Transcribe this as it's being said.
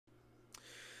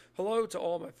Hello to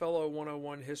all my fellow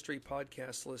 101 History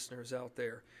podcast listeners out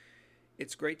there.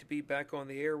 It's great to be back on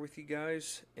the air with you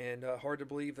guys, and hard to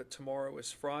believe that tomorrow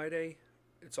is Friday.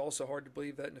 It's also hard to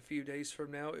believe that in a few days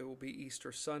from now it will be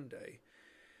Easter Sunday.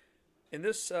 In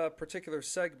this particular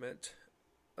segment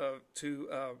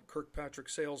to Kirkpatrick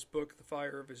Sale's book, The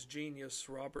Fire of His Genius,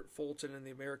 Robert Fulton and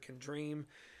the American Dream,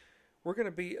 we're going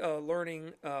to be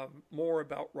learning more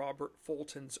about Robert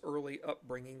Fulton's early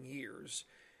upbringing years.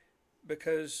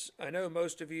 Because I know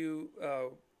most of you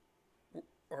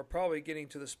are probably getting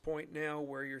to this point now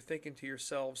where you're thinking to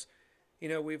yourselves,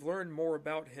 we've learned more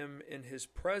about him in his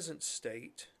present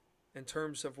state in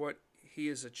terms of what he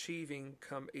is achieving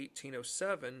come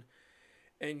 1807,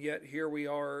 and yet here we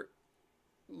are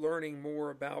learning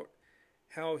more about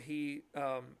how he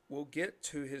will get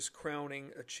to his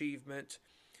crowning achievement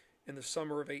in the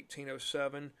summer of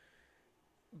 1807.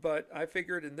 But I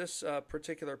figured in this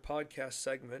particular podcast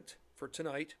segment for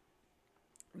tonight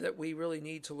that we really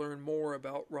need to learn more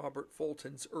about Robert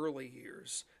Fulton's early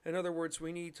years. In other words,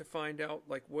 we need to find out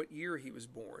what year he was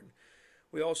born.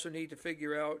 We also need to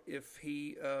figure out if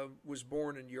he was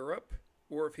born in Europe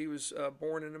or if he was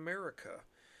born in America.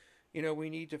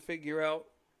 We need to figure out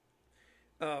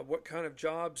what kind of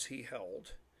jobs he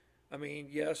held. I mean,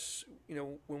 yes,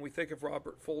 when we think of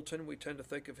Robert Fulton, we tend to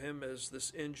think of him as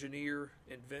this engineer,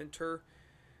 inventor.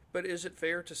 But is it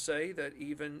fair to say that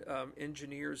even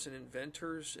engineers and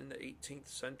inventors in the 18th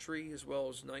century as well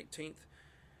as 19th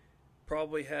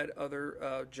probably had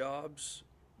other jobs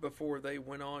before they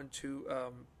went on to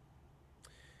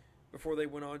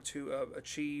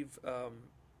achieve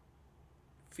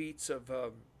feats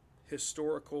of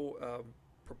historical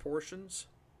proportions?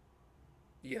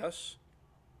 Yes.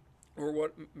 Or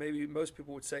what maybe most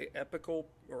people would say epical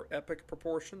or epic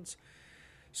proportions.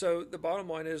 So the bottom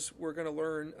line is we're going to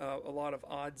learn a lot of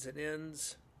odds and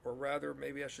ends, or rather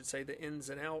maybe I should say the ins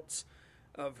and outs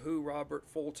of who Robert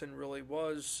Fulton really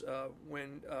was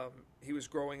when he was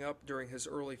growing up during his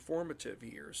early formative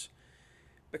years.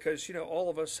 Because, all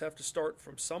of us have to start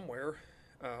from somewhere.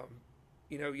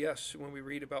 Yes, when we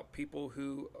read about people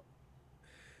who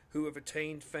have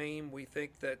attained fame, we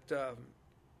think that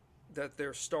that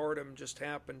their stardom just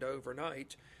happened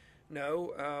overnight.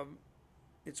 No,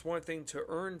 it's one thing to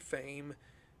earn fame,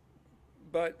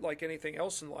 but like anything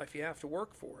else in life, you have to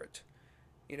work for it.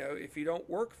 If you don't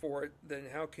work for it, then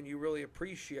how can you really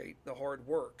appreciate the hard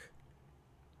work?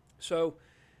 So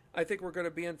I think we're going to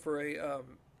be in for a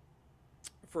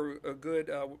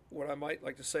good, what I might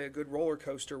like to say, a good roller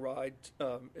coaster ride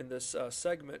in this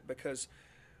segment, because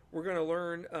we're going to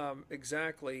learn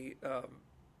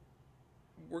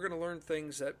we're going to learn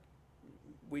things that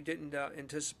we didn't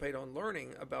anticipate on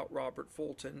learning about Robert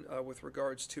Fulton with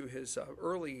regards to his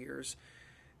early years.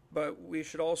 But we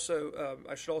should also,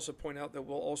 I should also point out that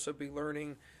we'll also be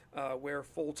learning where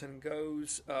Fulton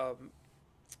goes. I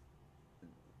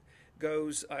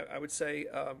would say,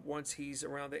 once he's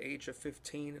around the age of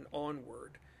 15 and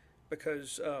onward,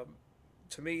 because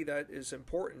to me that is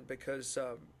important. Because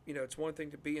it's one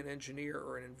thing to be an engineer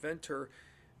or an inventor,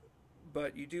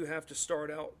 but you do have to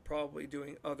start out probably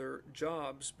doing other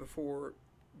jobs before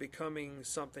becoming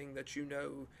something that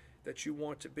that you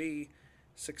want to be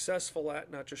successful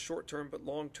at, not just short term but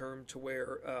long term, to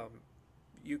where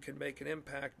you can make an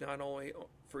impact not only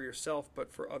for yourself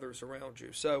but for others around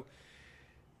you. So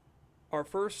our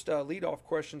first leadoff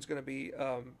question is going to be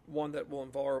one that will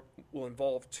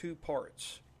involve two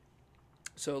parts.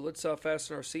 So let's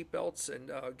fasten our seatbelts and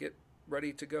get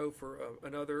ready to go for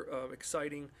another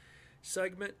exciting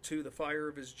segment to The Fire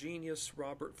of His Genius,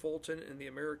 Robert Fulton and the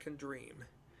American Dream.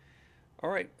 All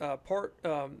right, part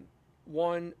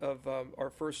one of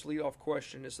our first leadoff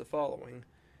question is the following.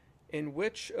 In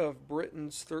which of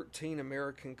Britain's 13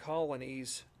 American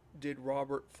colonies did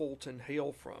Robert Fulton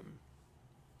hail from?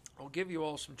 I'll give you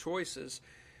all some choices,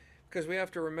 because we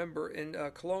have to remember in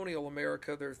colonial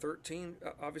America there are 13,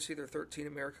 obviously there are 13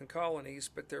 American colonies,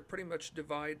 but they're pretty much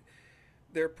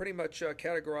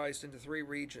categorized into three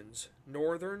regions: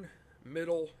 northern,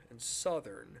 middle, and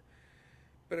southern.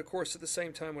 But of course, at the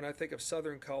same time, when I think of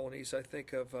southern colonies, I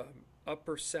think of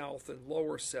upper south and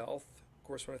lower south. Of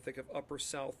course, when I think of upper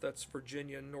south, that's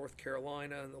Virginia and North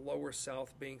Carolina, and the lower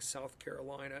south being South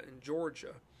Carolina and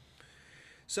Georgia.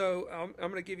 So I'm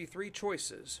going to give you three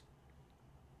choices,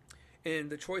 and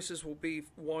the choices will be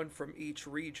one from each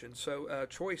region. So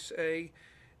choice A,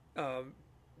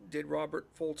 did Robert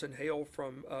Fulton hail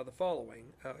from the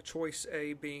following? Choice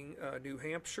A being New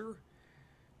Hampshire,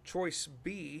 choice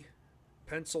B,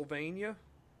 Pennsylvania,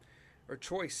 or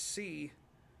choice C,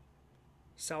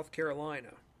 South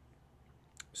Carolina.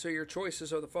 So your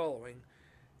choices are the following: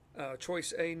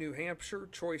 Choice A, New Hampshire.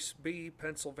 Choice B,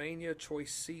 Pennsylvania.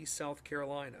 Choice C, South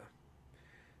Carolina.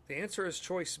 The answer is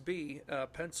choice B,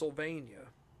 Pennsylvania.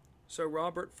 So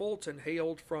Robert Fulton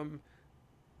hailed from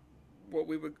what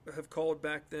we would have called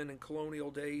back then in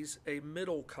colonial days a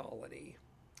middle colony.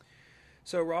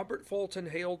 So Robert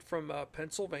Fulton hailed from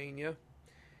Pennsylvania.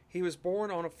 He was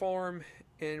born on a farm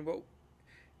in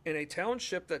a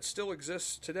township that still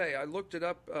exists today. I looked it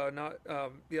up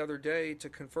the other day to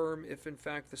confirm if in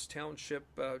fact this township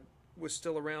was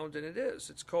still around, and it is.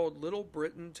 It's called Little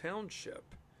Britain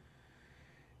Township.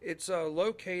 It's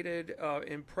located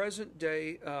in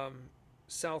present-day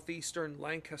southeastern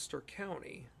Lancaster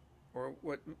County, or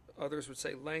what others would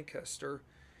say Lancaster.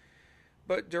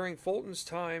 But during Fulton's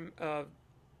time,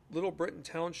 Little Britain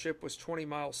Township was 20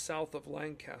 miles south of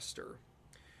Lancaster.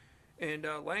 And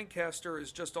Lancaster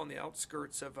is just on the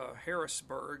outskirts of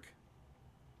Harrisburg,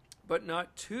 but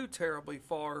not too terribly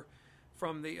far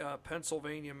from the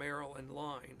Pennsylvania-Maryland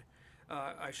line.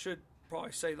 I should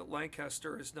probably say that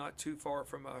Lancaster is not too far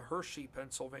from Hershey,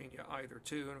 Pennsylvania either,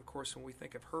 too. And of course, when we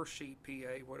think of Hershey,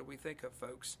 PA, what do we think of,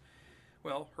 folks?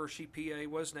 Well, Hershey, PA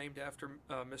was named after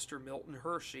Mr. Milton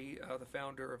Hershey, the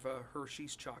founder of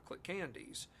Hershey's chocolate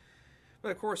candies.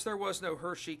 But of course, there was no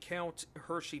Hershey,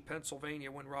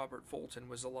 Pennsylvania when Robert Fulton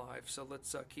was alive, so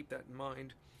let's keep that in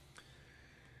mind.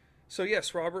 So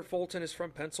yes, Robert Fulton is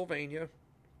from Pennsylvania.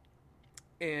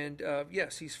 And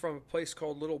yes, he's from a place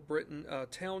called Little Britain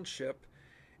Township.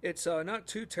 It's not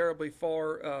too terribly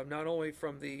far, not only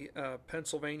from the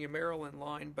Pennsylvania-Maryland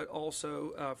line, but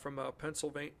also from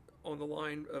Pennsylvania, on the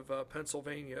line of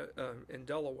Pennsylvania and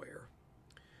Delaware.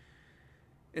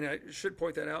 And I should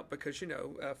point that out because,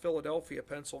 Philadelphia,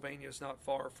 Pennsylvania is not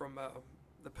far from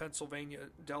the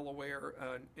Pennsylvania-Delaware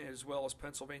as well as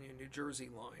Pennsylvania-New Jersey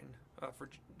line for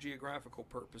geographical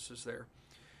purposes there.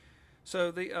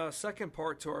 So the second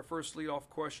part to our first leadoff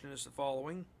question is the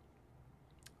following.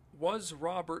 Was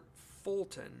Robert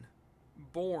Fulton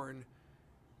born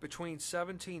between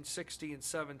 1760 and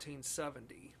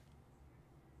 1770?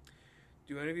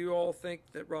 Do any of you all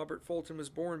think that Robert Fulton was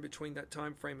born between that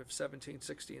time frame of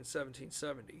 1760 and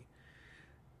 1770?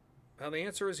 Well, the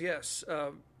answer is yes.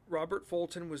 Robert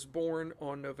Fulton was born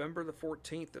on November the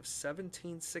 14th of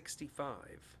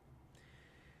 1765.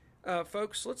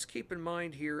 Folks, let's keep in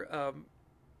mind here,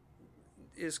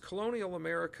 is colonial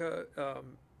America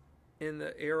in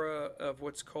the era of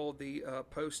what's called the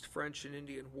post-French and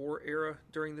Indian War era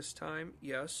during this time?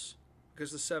 Yes,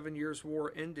 because the 7 Years'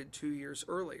 War ended 2 years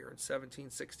earlier in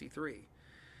 1763.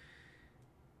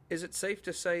 Is it safe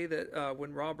to say that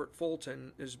when Robert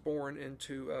Fulton is born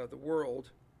into the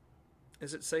world,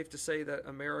 is it safe to say that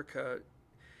America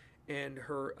and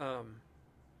her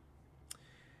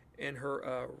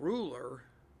ruler,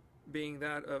 being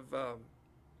that of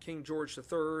King George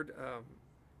III,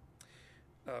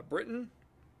 Britain,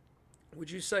 would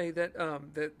you say that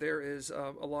that there is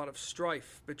a lot of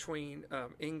strife between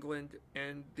England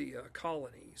and the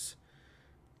colonies?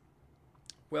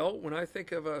 Well, when I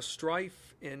think of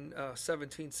strife in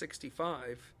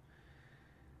 1765,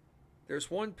 there's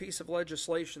one piece of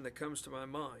legislation that comes to my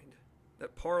mind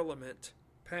that Parliament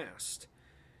passed.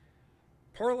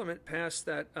 Parliament passed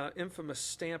that infamous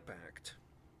Stamp Act.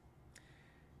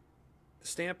 The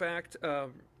Stamp Act,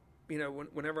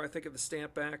 whenever I think of the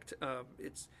Stamp Act,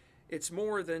 it's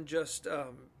more than just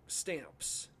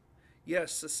stamps.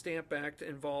 Yes, the Stamp Act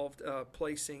involved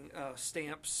placing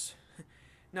stamps,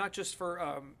 not just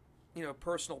for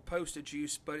personal postage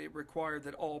use, but it required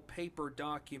that all paper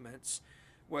documents,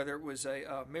 whether it was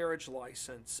a marriage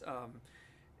license,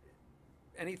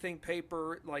 anything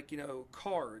paper like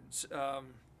cards.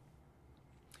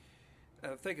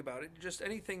 Think about it. Just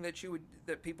anything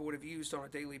that people would have used on a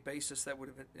daily basis that would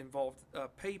have involved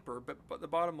paper. But the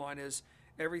bottom line is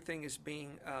everything is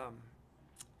being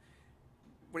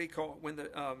when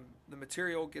the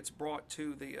material gets brought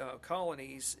to the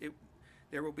colonies.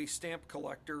 There will be stamp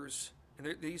collectors,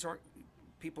 and these aren't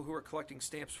people who are collecting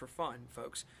stamps for fun,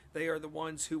 folks. They are the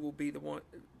ones who will be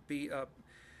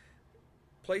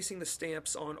placing the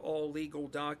stamps on all legal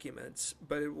documents,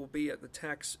 but it will be at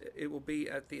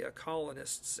the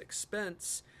colonists'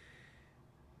 expense.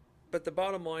 But the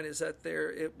bottom line is that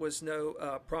it was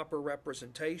no proper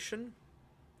representation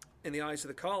in the eyes of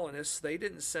the colonists. They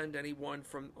didn't send anyone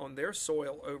from on their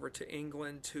soil over to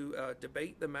England to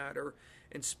debate the matter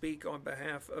and speak on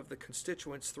behalf of the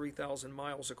constituents 3,000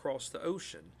 miles across the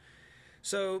ocean.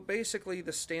 So basically,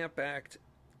 the Stamp Act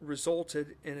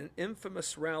resulted in an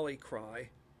infamous rally cry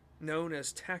known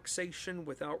as taxation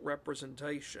without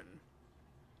representation.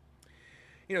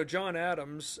 John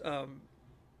Adams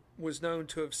was known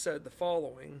to have said the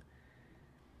following: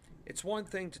 It's one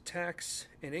thing to tax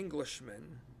an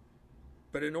Englishman,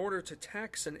 but in order to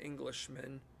tax an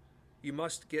Englishman, you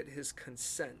must get his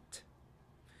consent.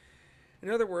 In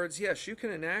other words, yes, you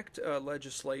can enact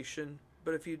legislation,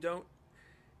 but if you don't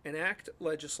enact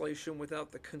legislation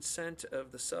without the consent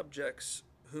of the subjects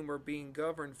whom are being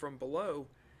governed from below,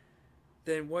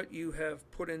 then what you have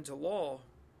put into law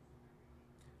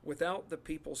without the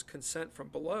people's consent from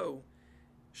below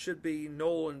should be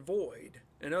null and void.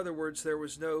 In other words, there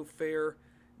was no fair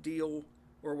deal,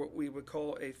 or what we would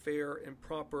call a fair and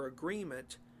proper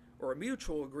agreement, or a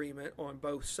mutual agreement on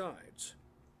both sides.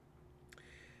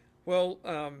 Well,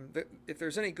 if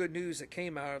there's any good news that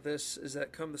came out of this, is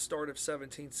that come the start of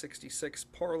 1766,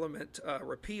 Parliament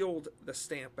repealed the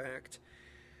Stamp Act.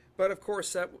 But of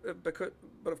course,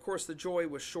 the joy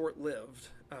was short-lived.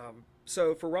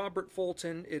 So for Robert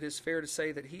Fulton, it is fair to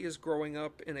say that he is growing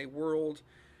up in a world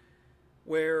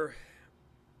where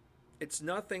it's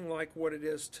nothing like what it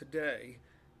is today.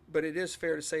 But it is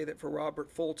fair to say that for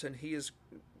Robert Fulton, he is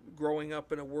growing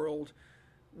up in a world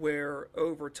where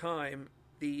over time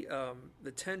the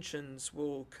tensions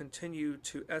will continue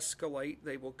to escalate.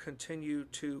 They will continue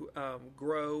to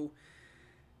grow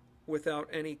without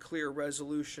any clear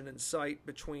resolution in sight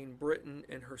between Britain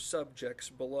and her subjects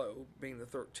below, being the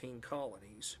 13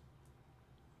 colonies.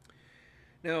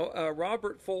 Now,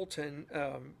 Robert Fulton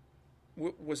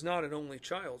was not an only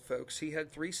child, folks. He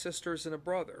had 3 sisters and a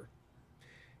brother.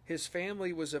 His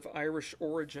family was of Irish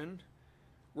origin.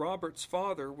 Robert's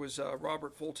father was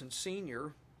Robert Fulton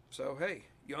Sr., so hey,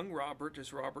 young Robert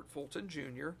is Robert Fulton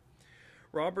Jr.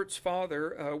 Robert's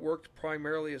father worked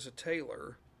primarily as a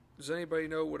tailor. Does anybody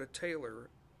know what a tailor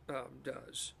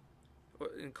does?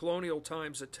 In colonial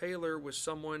times, a tailor was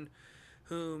someone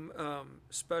whom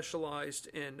specialized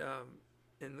in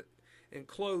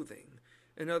clothing.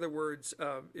 In other words,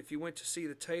 if you went to see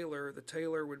the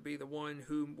tailor would be the one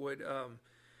whom would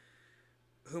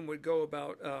go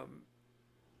about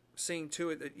seeing to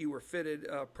it that you were fitted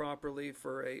properly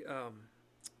for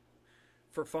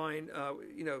fine,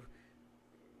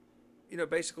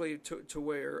 basically to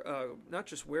wear, not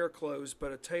just wear clothes,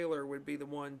 but a tailor would be the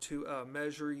one to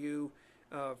measure you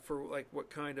for like what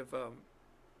kind of,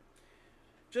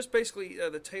 just basically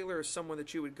the tailor is someone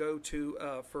that you would go to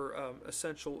for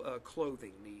essential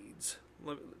clothing needs.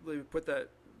 Let me put that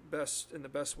in the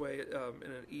best way,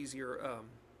 in an easier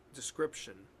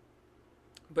description.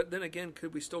 But then again,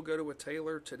 could we still go to a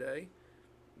tailor today?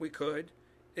 We could.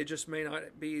 It just may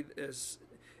not be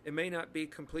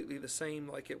completely the same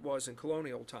like it was in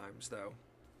colonial times, though.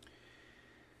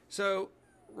 So,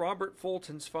 Robert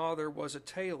Fulton's father was a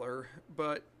tailor,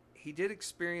 but he did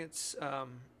experience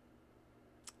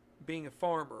being a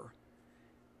farmer.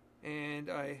 And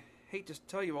I hate to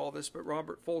tell you all this, but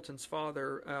Robert Fulton's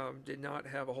father did not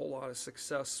have a whole lot of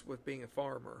success with being a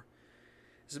farmer.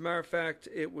 As a matter of fact,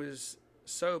 it was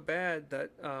so bad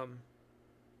that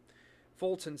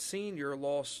Fulton Sr.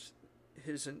 lost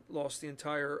the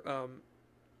entire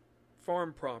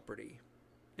farm property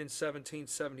in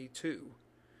 1772.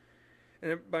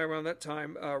 And by around that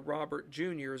time, Robert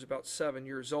Jr. is about 7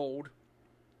 years old.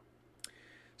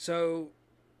 So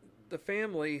the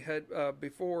family had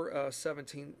before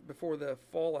the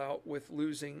fallout with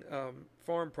losing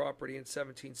farm property in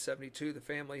 1772, the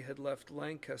family had left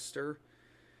Lancaster.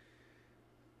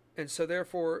 And so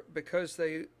therefore, because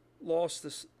they lost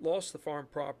the farm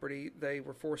property, they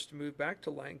were forced to move back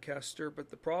to Lancaster, but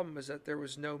the problem is that there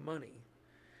was no money.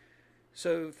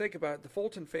 So think about it, the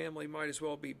Fulton family might as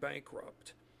well be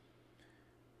bankrupt.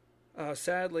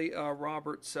 Sadly,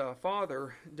 Robert's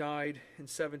father died in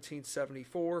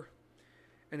 1774,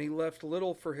 and he left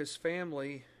little for his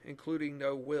family, including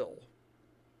no will.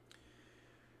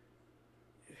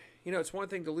 It's one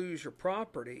thing to lose your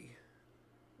property,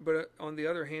 but on the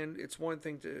other hand, it's one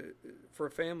thing for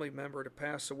a family member to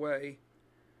pass away,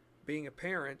 being a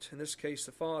parent, in this case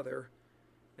the father,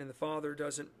 and the father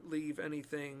doesn't leave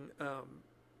anything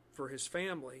for his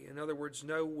family. In other words,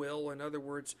 no will. In other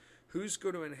words, who's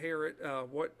going to inherit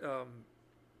what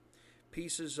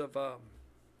pieces of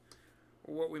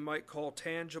what we might call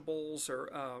tangibles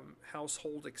or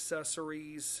household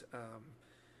accessories.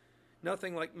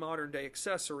 Nothing like modern day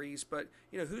accessories, but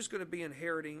who's going to be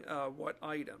inheriting what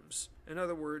items? In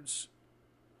other words,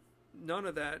 none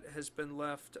of that has been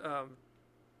left.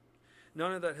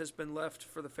 None of that has been left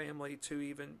for the family to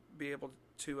even be able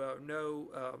to know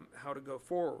how to go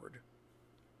forward.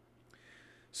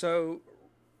 So,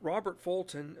 Robert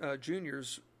Fulton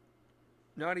Jr.'s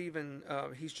not even,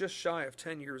 he's just shy of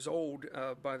 10 years old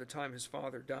by the time his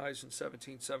father dies in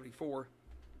 1774.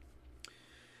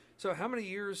 So, how many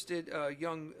years did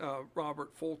young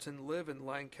Robert Fulton live in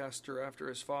Lancaster after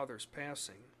his father's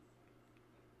passing?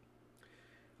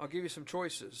 I'll give you some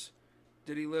choices.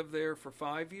 Did he live there for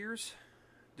 5 years?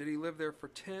 Did he live there for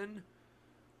 10?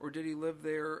 Or did he live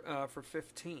there for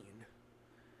 15?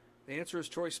 The answer is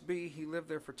choice B. He lived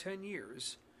there for 10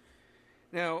 years.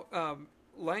 Now,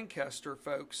 Lancaster,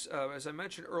 folks, as I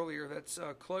mentioned earlier, that's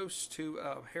close to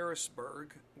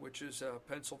Harrisburg, which is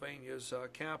Pennsylvania's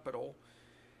capital.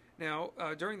 Now,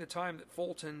 during the time that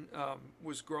Fulton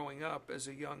was growing up as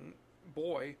a young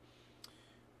boy,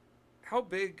 how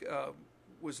big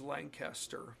was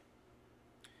Lancaster?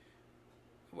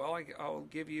 Well, I'll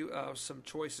give you some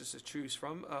choices to choose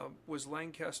from. Was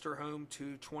Lancaster home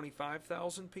to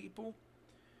 25,000 people?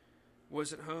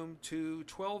 Was it home to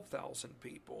 12,000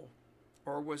 people?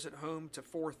 Or was it home to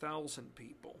 4,000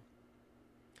 people?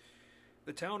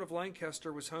 The town of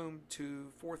Lancaster was home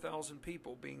to 4,000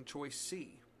 people, being choice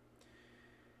C.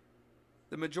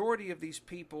 The majority of these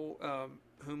people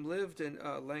whom lived in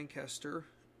Lancaster,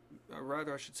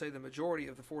 rather I should say the majority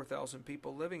of the 4,000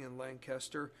 people living in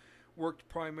Lancaster, worked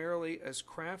primarily as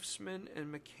craftsmen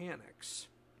and mechanics.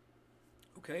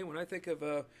 Okay, when I think of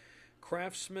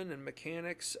craftsmen and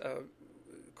mechanics,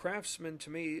 craftsmen to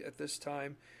me at this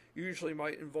time usually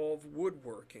might involve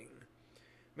woodworking.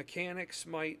 Mechanics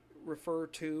might referring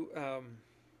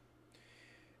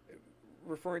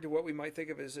to what we might think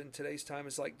of as in today's time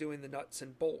as like doing the nuts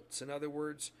and bolts. In other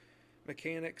words,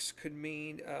 mechanics could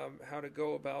mean how to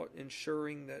go about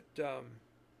ensuring that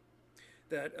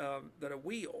that a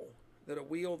wheel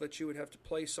that you would have to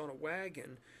place on a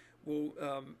wagon will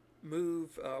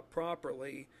move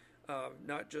properly,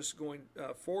 not just going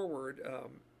forward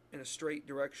in a straight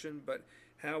direction, but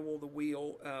how will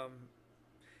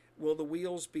the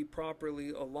wheels be properly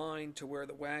aligned to where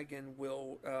the wagon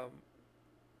will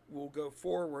go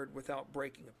forward without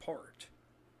breaking apart.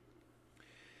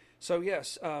 So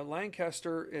yes,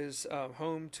 Lancaster is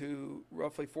home to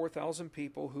roughly 4,000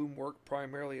 people who work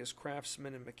primarily as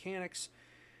craftsmen and mechanics,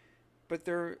 but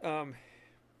they're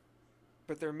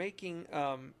making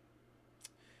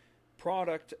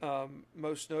product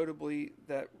most notably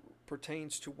that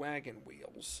pertains to wagon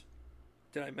wheels.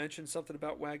 Did I mention something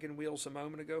about wagon wheels a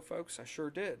moment ago, folks? I sure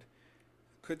did.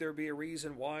 Could there be a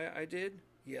reason why I did?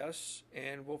 Yes,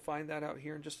 and we'll find that out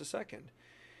here in just a second.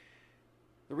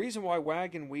 The reason why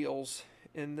wagon wheels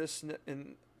in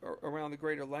around the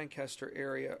greater Lancaster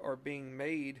area are being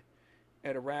made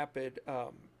at a rapid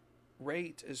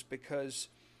rate is because,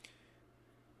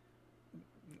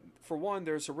 for one,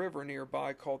 there's a river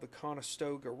nearby called the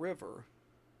Conestoga River.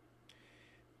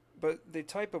 But the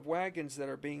type of wagons that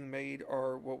are being made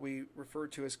are what we refer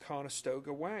to as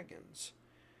Conestoga wagons.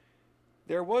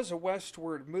 There was a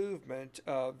westward movement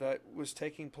that was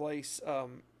taking place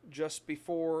just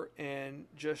before and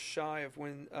just shy of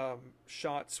when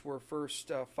shots were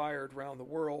first fired around the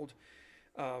world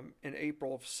in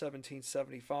April of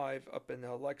 1775 up in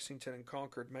Lexington and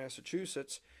Concord,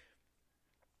 Massachusetts.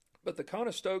 But the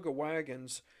Conestoga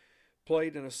wagons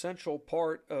played an essential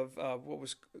part of what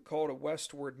was called a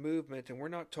westward movement, and we're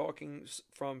not talking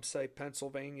from, say,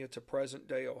 Pennsylvania to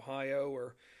present-day Ohio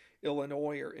or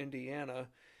Illinois or Indiana,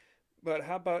 but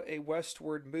how about a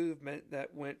westward movement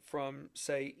that went from,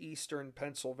 say, eastern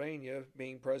Pennsylvania,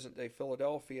 being present-day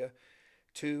Philadelphia,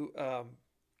 to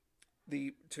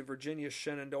Virginia's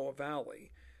Shenandoah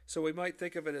Valley. So we might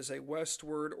think of it as a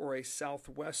westward or a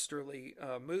southwesterly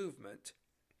movement.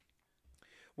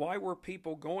 Why were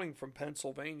people going from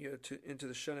Pennsylvania into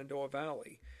the Shenandoah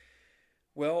Valley?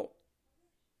 Well,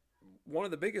 one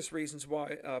of the biggest reasons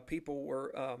why people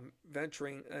were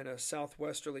venturing in a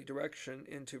southwesterly direction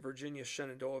into Virginia's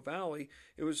Shenandoah Valley,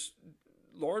 it was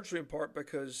largely in part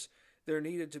because there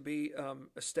needed to be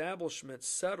establishments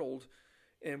settled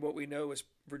in what we know as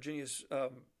Virginia's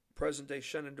present-day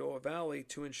Shenandoah Valley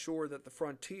to ensure that the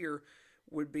frontier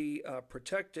would be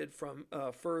protected from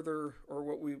further, or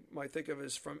what we might think of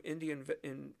as from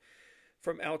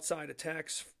outside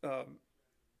attacks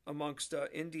amongst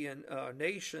Indian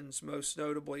nations, most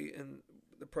notably in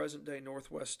the present-day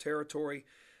Northwest Territory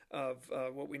of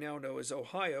what we now know as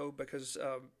Ohio, because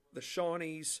the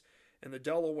Shawnees and the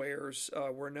Delawares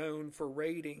were known for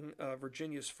raiding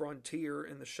Virginia's frontier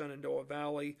in the Shenandoah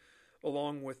Valley,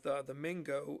 along with the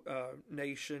Mingo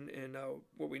Nation in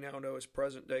what we now know as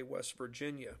present-day West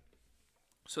Virginia.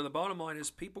 So the bottom line is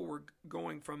people were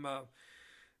going from what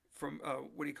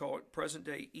do you call it,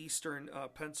 present-day eastern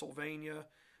Pennsylvania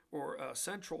or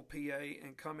central PA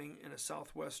and coming in a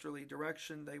southwesterly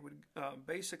direction. They would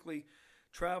basically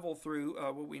travel through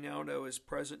what we now know as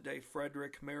present-day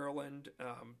Frederick, Maryland,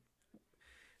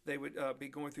 They would be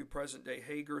going through present-day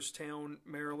Hagerstown,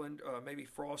 Maryland, maybe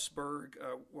Frostburg,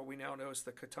 what we now know as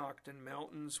the Catoctin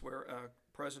Mountains, where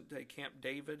present-day Camp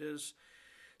David is.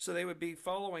 So they would be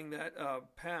following that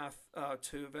path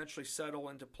to eventually settle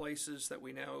into places that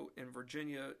we know in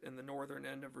Virginia, in the northern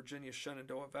end of Virginia's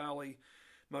Shenandoah Valley,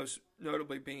 most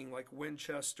notably being like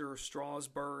Winchester,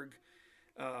 Strasburg,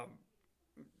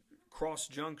 Cross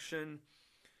Junction,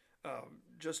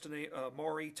 just to name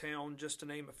Maurytown, just to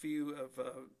name a few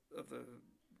of the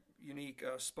unique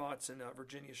spots in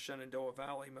Virginia's Shenandoah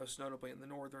Valley, most notably in the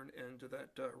northern end of that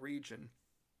region.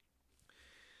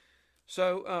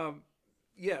 So,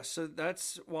 yes, so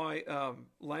that's why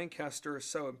Lancaster is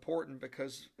so important,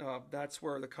 because that's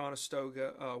where the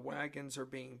Conestoga wagons are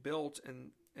being built,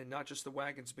 and not just the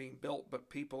wagons being built, but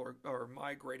people are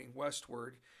migrating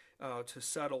westward to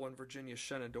settle in Virginia's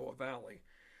Shenandoah Valley.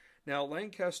 Now,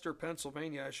 Lancaster,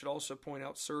 Pennsylvania, I should also point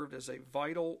out, served as a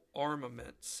vital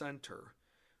armament center.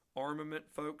 Armament,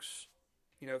 folks,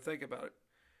 think about it.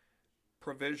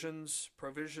 Provisions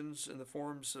in the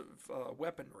forms of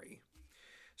weaponry.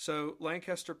 So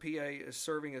Lancaster, PA is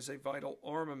serving as a vital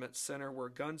armament center where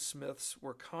gunsmiths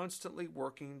were constantly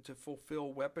working to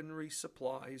fulfill weaponry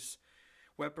supply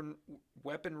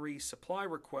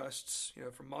requests,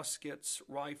 for muskets,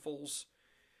 rifles,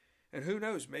 and who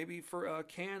knows, maybe for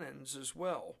cannons as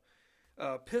well,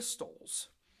 pistols.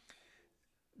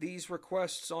 These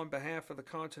requests on behalf of the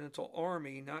Continental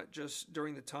Army, not just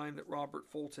during the time that Robert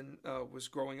Fulton was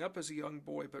growing up as a young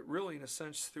boy, but really, in a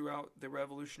sense, throughout the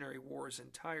Revolutionary War's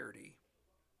entirety.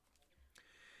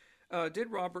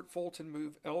 Did Robert Fulton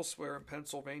move elsewhere in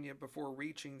Pennsylvania before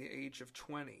reaching the age of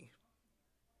 20?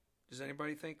 Does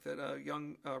anybody think that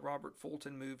young Robert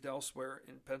Fulton moved elsewhere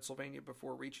in Pennsylvania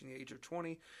before reaching the age of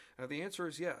 20? The answer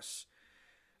is yes.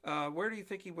 Where do you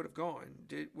think he would have gone?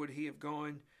 Would he have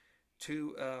gone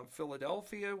to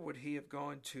Philadelphia? Would he have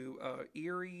gone to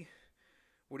Erie?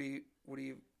 Would he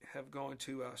have gone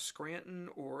to Scranton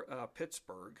or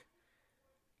Pittsburgh?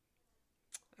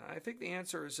 I think the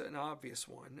answer is an obvious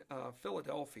one,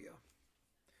 Philadelphia.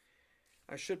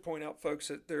 I should point out, folks,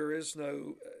 that there is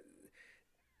no...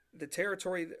 the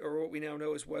territory, or what we now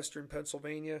know as Western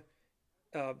Pennsylvania,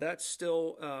 that's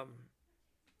still...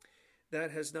 that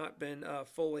has not been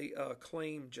fully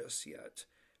claimed just yet.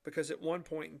 Because at one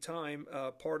point in time,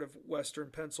 part of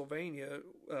Western Pennsylvania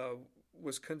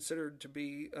was considered to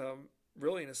be,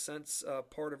 really in a sense,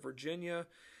 part of Virginia,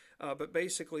 but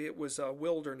basically it was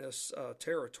wilderness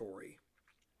territory.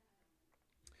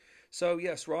 So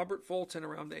yes, Robert Fulton,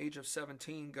 around the age of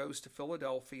 17, goes to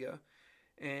Philadelphia,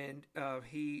 and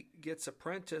he gets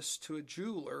apprenticed to a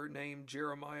jeweler named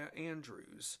Jeremiah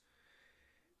Andrews.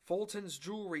 Fulton's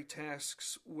jewelry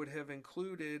tasks would have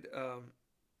included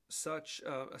such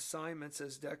assignments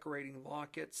as decorating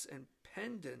lockets and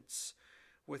pendants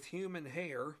with human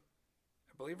hair.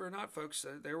 Believe it or not, folks,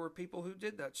 there were people who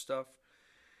did that stuff.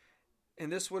 And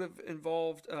this would have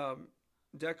involved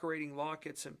decorating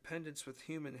lockets and pendants with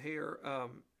human hair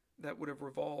that would have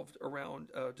revolved around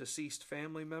deceased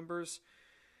family members.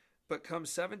 But come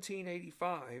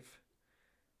 1785,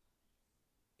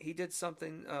 he did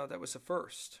something that was a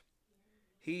first.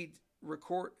 He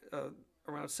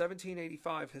around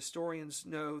 1785, historians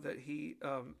know that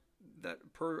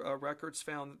records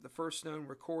found that the first known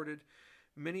recorded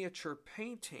miniature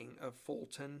painting of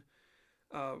Fulton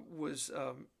was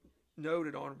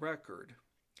noted on record.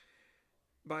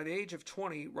 By the age of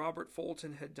 20, Robert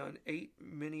Fulton had done 8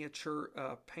 miniature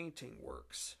painting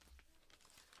works.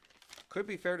 Could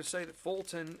be fair to say that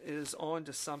Fulton is on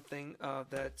to something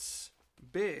that's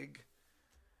big.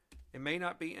 It may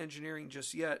not be engineering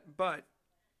just yet, but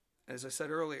as I said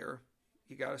earlier,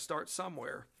 you got to start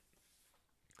somewhere.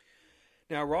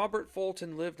 Now, Robert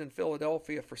Fulton lived in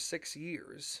Philadelphia for 6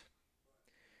 years.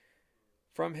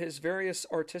 From his various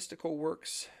artistical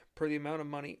works, per the amount of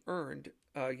money earned,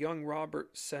 young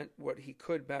Robert sent what he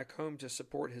could back home to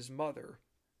support his mother.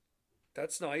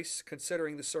 That's nice,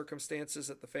 considering the circumstances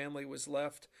that the family was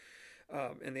left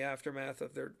in the aftermath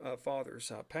of their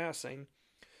father's passing.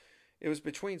 It was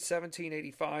between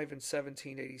 1785 and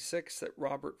 1786 that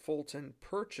Robert Fulton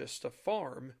purchased a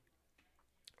farm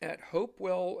at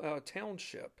Hopewell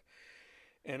Township.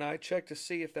 And I checked to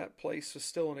see if that place was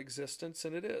still in existence,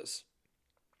 and it is.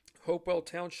 Hopewell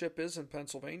Township is in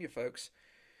Pennsylvania, folks,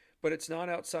 but it's not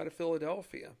outside of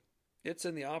Philadelphia. It's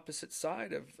in the opposite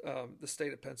side of the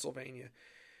state of Pennsylvania,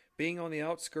 being on the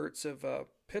outskirts of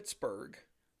Pittsburgh,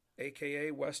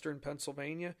 aka Western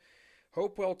Pennsylvania.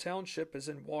 Hopewell Township is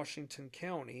in Washington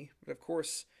County, but of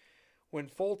course, when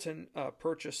Fulton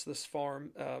purchased this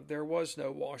farm, there was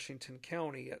no Washington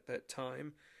County at that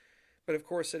time. But of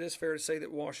course, it is fair to say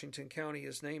that Washington County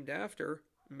is named after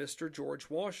Mr. George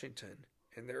Washington.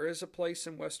 And there is a place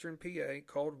in western PA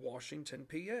called Washington,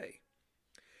 PA.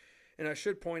 And I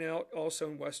should point out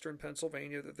also in western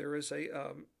Pennsylvania that there is a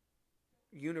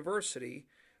university,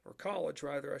 or college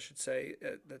rather, I should say,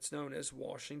 that's known as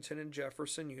Washington and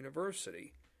Jefferson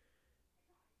University.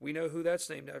 We know who that's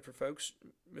named after, folks: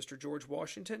 Mr. George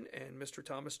Washington and Mr.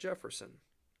 Thomas Jefferson.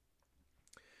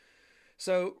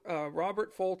 So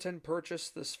Robert Fulton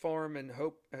purchased this farm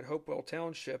at Hopewell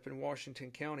Township in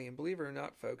Washington County, and believe it or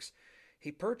not, folks,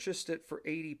 he purchased it for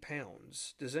 80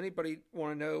 pounds. Does anybody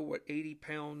want to know what 80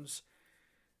 pounds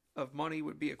of money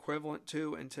would be equivalent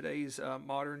to in today's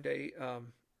modern day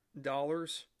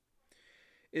dollars?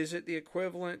 Is it the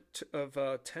equivalent of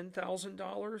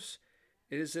 $10,000?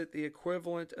 Is it the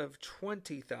equivalent of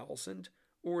 $20,000?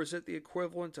 Or is it the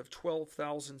equivalent of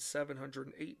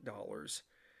 $12,708?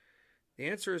 The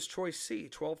answer is choice C,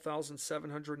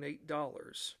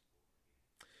 $12,708.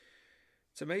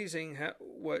 It's amazing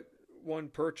what one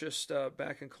purchased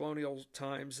back in colonial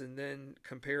times and then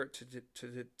compare it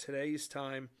to today's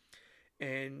time.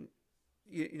 And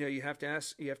you have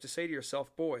to say to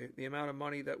yourself, boy, the amount of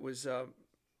money that was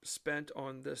spent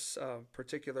on this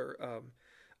particular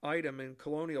item in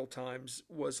colonial times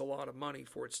was a lot of money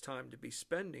for its time to be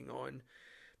spending on.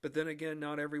 But then again,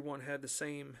 not everyone had the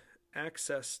same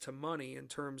access to money in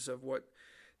terms of what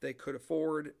they could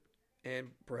afford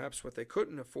and perhaps what they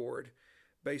couldn't afford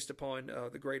based upon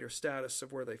the greater status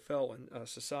of where they fell in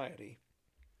society.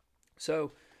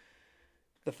 So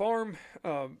the farm,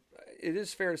 it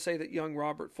is fair to say that young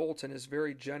Robert Fulton is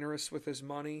very generous with his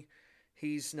money.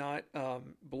 He's not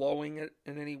blowing it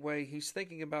in any way. He's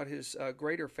thinking about his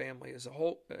greater family as a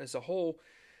whole.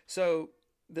 So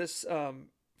this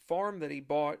farm that he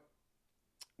bought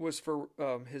was for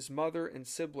his mother and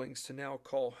siblings to now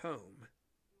call home.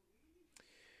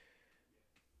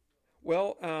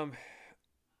 Well,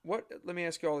 let me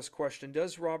ask you all this question.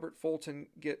 Does Robert Fulton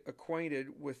get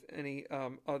acquainted with any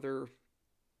other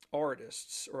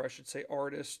artists, or I should say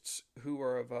artists who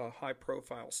are of a high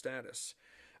profile status?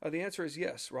 The answer is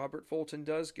yes. Robert Fulton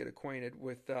does get acquainted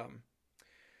with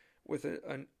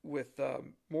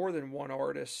more than one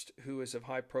artist who is of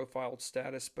high profile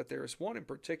status, but there's one in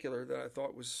particular that I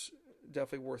thought was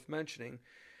definitely worth mentioning.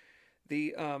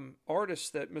 The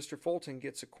artist that Mr. Fulton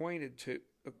gets acquainted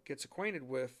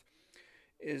with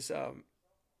is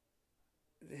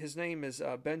his name is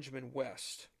Benjamin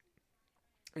West,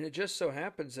 and it just so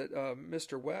happens that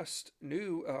Mr. West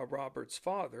knew Robert's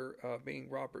father, being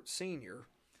Robert Sr.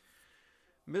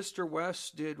 Mr.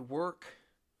 West did work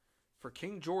for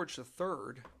King George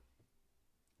III,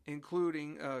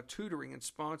 including tutoring and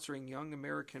sponsoring young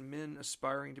American men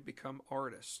aspiring to become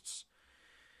artists.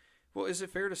 Well, is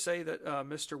it fair to say that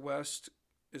Mr. West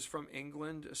is from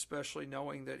England, especially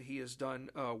knowing that he has done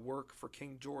work for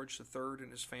King George III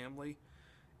and his family?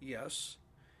 Yes.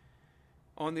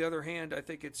 On the other hand, I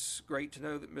think it's great to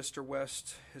know that Mr.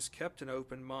 West has kept an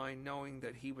open mind, knowing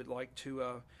that he would like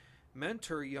to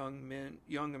mentor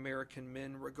young American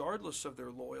men, regardless of their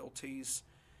loyalties,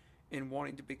 in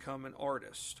wanting to become an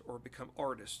artist, or become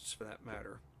artists for that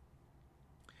matter.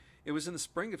 It was in the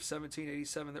spring of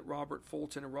 1787 that Robert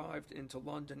Fulton arrived into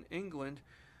London, England,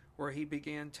 where he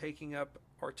began taking up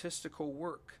artistical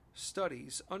work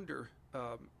studies under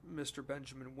Mr.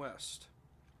 Benjamin West.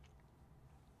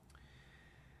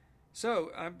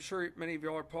 So I'm sure many of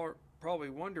you are probably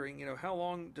wondering, how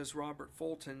long does Robert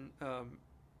Fulton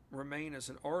remain as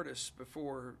an artist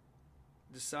before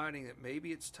deciding that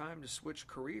maybe it's time to switch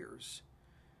careers?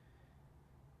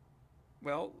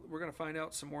 Well, we're going to find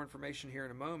out some more information here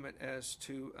in a moment as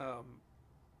to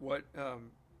what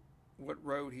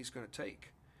road he's going to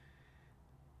take.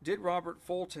 Did Robert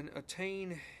Fulton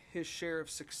attain his share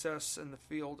of success in the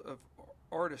field of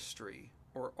artistry,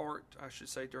 or art, I should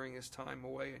say, during his time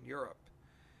away in Europe?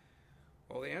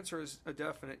 Well, the answer is a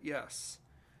definite yes.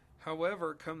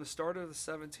 However, come the start of the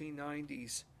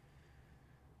 1790s,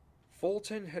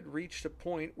 Fulton had reached a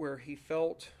point where he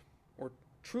felt, or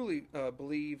truly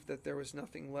believed, that there was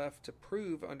nothing left to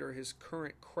prove under his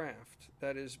current craft,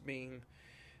 that is, being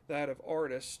that of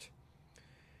artist.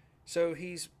 So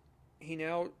he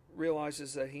now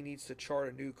realizes that he needs to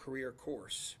chart a new career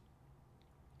course.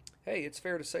 Hey, it's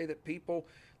fair to say that people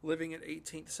living in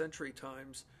 18th century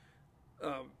times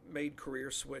made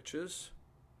career switches.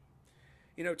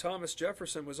 Thomas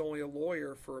Jefferson was only a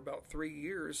lawyer for about 3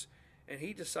 years, and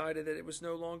he decided that it was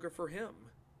no longer for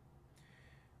him.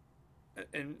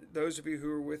 And those of you who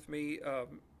were with me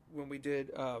when we did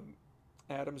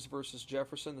Adams versus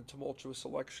Jefferson, the tumultuous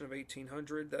election of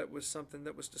 1800, that was something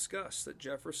that was discussed, that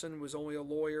Jefferson was only a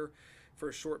lawyer for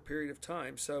a short period of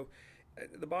time. So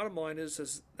the bottom line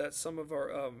is that some of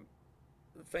our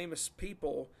famous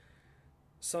people,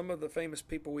 some of the famous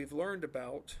people we've learned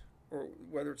about, or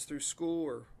whether it's through school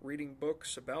or reading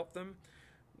books about them,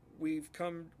 we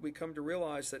come to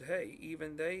realize that, hey,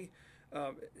 even they,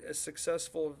 as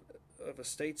successful of a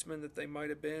statesman that they might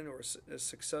have been, or as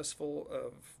successful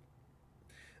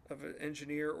of an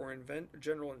engineer or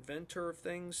general inventor of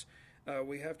things,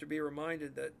 we have to be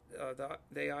reminded that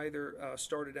they either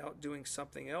started out doing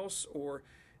something else, or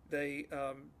they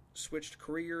switched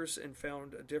careers and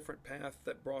found a different path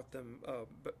that brought them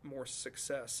more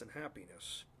success and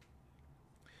happiness.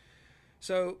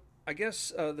 So I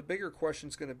guess the bigger question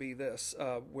is going to be this: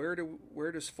 where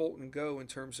does Fulton go in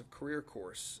terms of career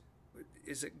course?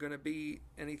 Is it going to be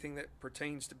anything that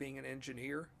pertains to being an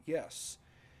engineer? Yes.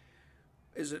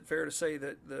 Is it fair to say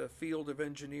that the field of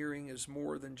engineering is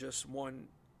more than just one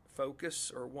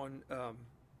focus or one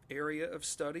area of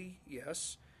study?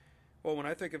 Yes. Well, when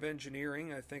I think of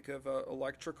engineering, I think of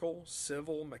electrical,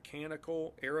 civil,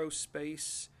 mechanical,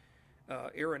 aerospace,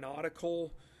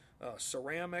 aeronautical,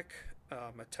 ceramic,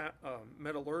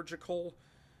 metallurgical,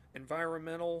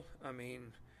 environmental. I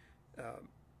mean,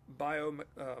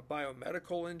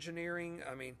 biomedical engineering.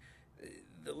 I mean,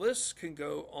 the list can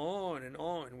go on and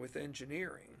on with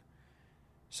engineering.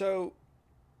 So,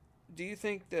 do you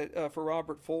think that for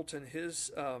Robert Fulton,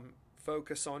 his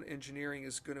focus on engineering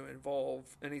is going to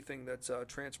involve anything that's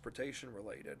transportation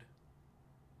related?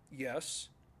 Yes.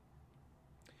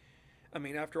 I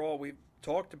mean, after all, we've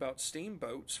talked about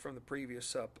steamboats from the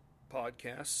previous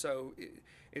podcast, so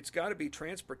it's got to be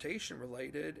transportation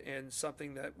related and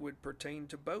something that would pertain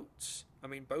to boats. I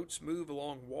mean, boats move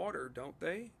along water, don't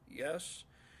they? Yes.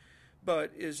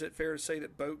 But is it fair to say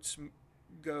that boats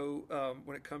go,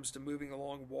 when it comes to moving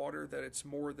along water, that it's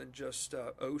more than just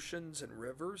oceans and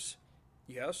rivers?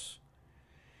 Yes.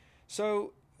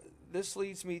 So this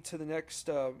leads me to the next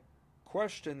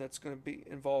question that's going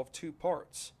to involve two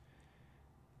parts.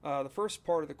 The first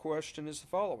part of the question is the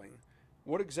following: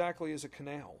 what exactly is a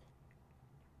canal?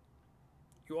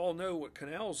 You all know what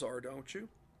canals are, don't you?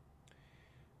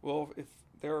 Well, if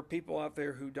there are people out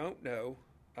there who don't know,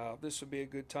 this would be a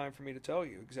good time for me to tell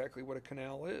you exactly what a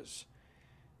canal is.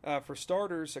 For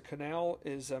starters, a canal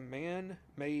is a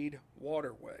man-made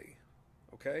waterway.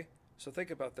 Okay? So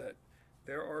think about that.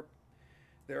 There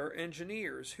are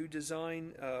engineers who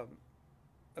design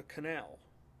a canal,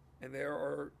 and there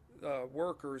are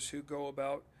workers who go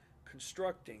about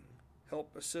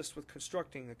help assist with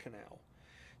constructing the canal.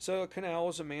 So a canal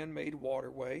is a man-made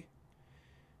waterway.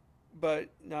 But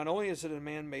not only is it a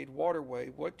man-made waterway,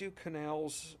 what do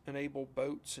canals enable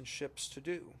boats and ships to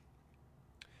do?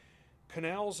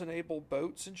 Canals enable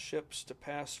boats and ships to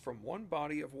pass from one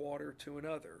body of water to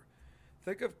another.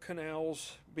 Think of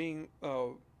canals being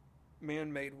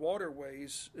man-made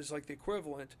waterways is like the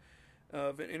equivalent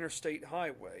of an interstate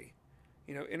highway.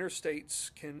 You know,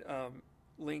 interstates can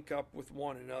link up with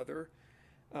one another,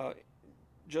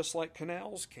 just like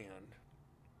canals can.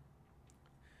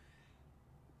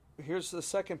 Here's the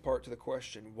second part to the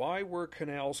question. Why were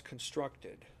canals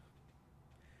constructed?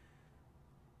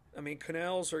 I mean,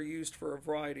 canals are used for a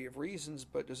variety of reasons,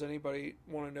 but does anybody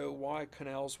want to know why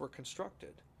canals were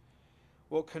constructed?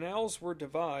 Well, canals were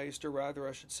devised, or rather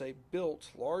I should say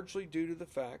built, largely due to the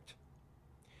fact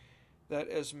that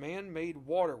as man-made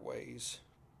waterways,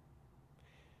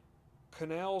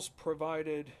 canals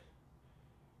provided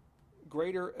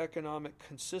greater economic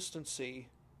consistency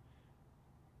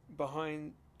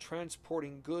behind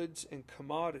transporting goods and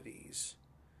commodities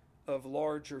of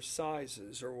larger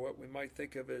sizes, or what we might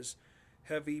think of as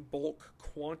heavy bulk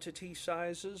quantity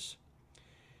sizes.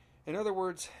 In other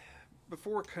words,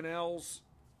 before canals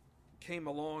came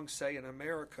along, say in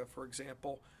America, for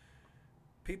example,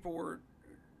 people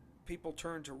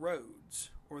turned to roads,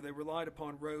 or they relied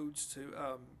upon roads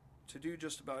to do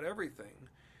just about everything.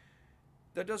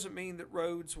 That doesn't mean that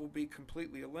roads will be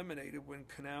completely eliminated when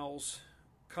canals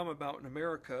come about in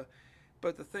America,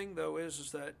 but the thing though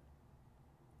is that,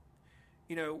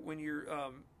 you know, when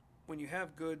you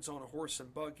have goods on a horse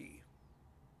and buggy,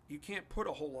 you can't put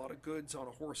a whole lot of goods on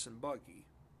a horse and buggy.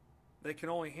 They can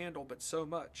only handle but so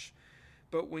much.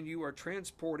 But when you are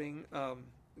transporting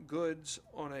goods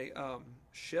on a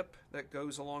ship that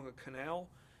goes along a canal,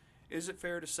 is it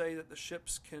fair to say that the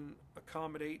ships can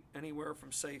accommodate anywhere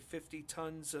from, say, 50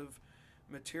 tons of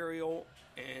material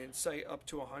and, say, up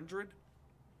to 100?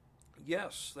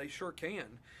 Yes, they sure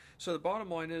can. So the bottom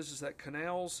line is that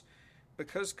canals,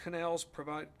 because canals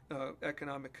provide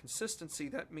economic consistency,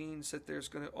 that means that there's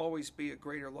going to always be a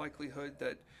greater likelihood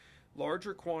that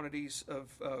larger quantities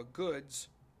of goods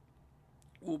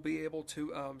will be able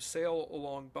to sail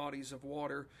along bodies of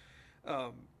water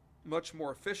um, much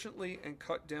more efficiently and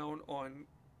cut down on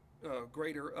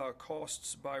greater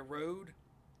costs by road,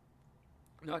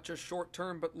 not just short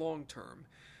term but long term.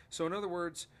 So, in other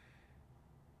words,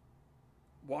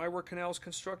 why were canals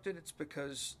constructed? It's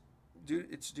because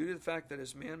it's due to the fact that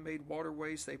as man-made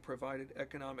waterways, they provided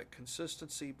economic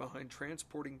consistency behind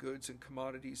transporting goods and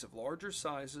commodities of larger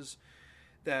sizes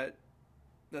that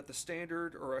the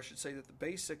standard, or I should say that the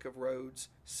basic of roads,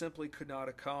 simply could not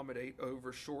accommodate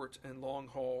over short and long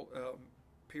haul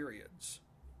periods.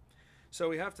 So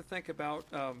we have to think about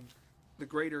the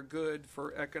greater good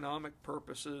for economic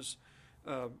purposes,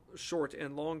 short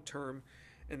and long term,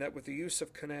 and that with the use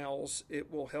of canals,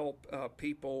 it will help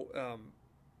people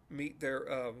meet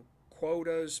their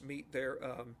quotas, meet their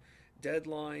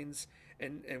deadlines,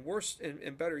 and worse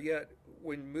and better yet,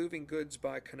 when moving goods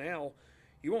by canal,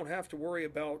 you won't have to worry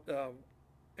about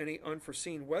any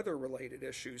unforeseen weather-related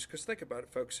issues. Because think about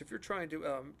it, folks. If you're trying to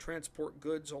transport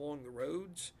goods along the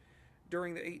roads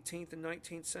during the 18th and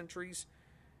 19th centuries,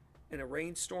 and a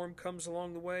rainstorm comes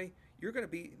along the way,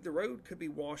 the road could be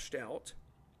washed out,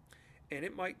 and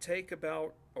it might take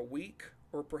about a week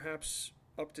or perhaps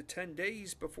up to 10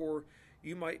 days before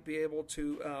you might be able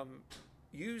to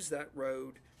use that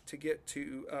road to get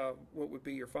to what would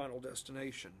be your final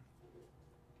destination.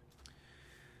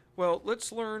 Well,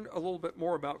 let's learn a little bit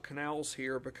more about canals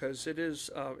here, because it is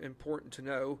important to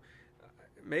know.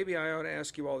 Maybe I ought to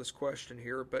ask you all this question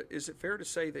here, but is it fair to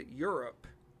say that Europe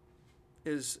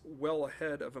is well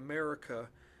ahead of America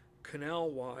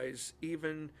canal-wise,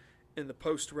 even in the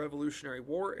post-Revolutionary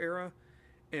War era?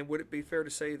 And would it be fair to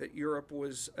say that Europe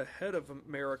was ahead of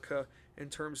America in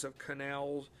terms of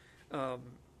canals,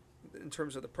 in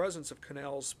terms of the presence of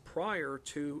canals prior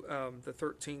to the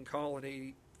 13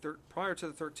 colonies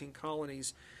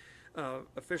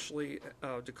officially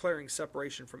declaring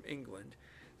separation from England?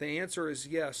 The answer is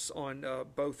yes on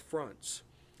both fronts.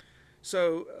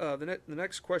 So the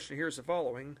next question here is the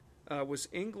following. Was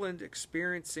England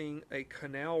experiencing a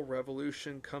canal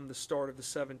revolution come the start of the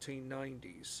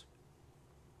 1790s?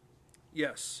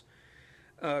 Yes.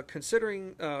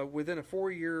 Considering within a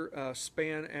 4-year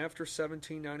span after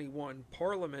 1791,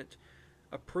 Parliament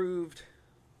approved,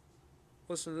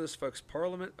 listen to this, folks,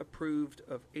 Parliament approved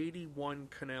of 81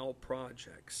 canal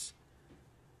projects.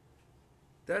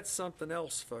 That's something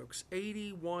else, folks.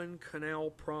 81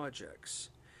 canal projects.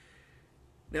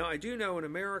 Now, I do know in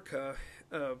America,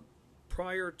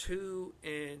 prior to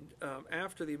and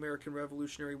after the American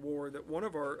Revolutionary War, that one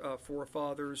of our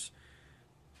forefathers,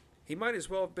 he might as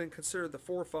well have been considered the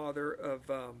forefather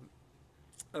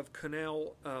of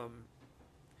canal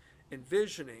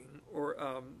envisioning, or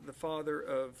the father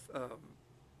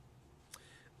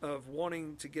of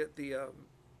wanting to get the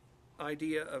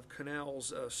idea of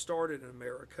canals started in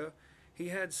America. He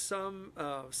had some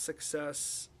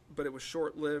success, but it was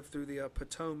short-lived, through the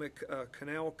Potomac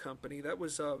Canal Company. That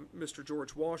was Mr.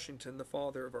 George Washington, the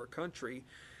father of our country.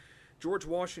 George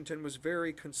Washington was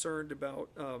very concerned about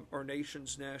our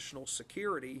nation's national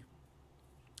security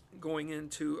going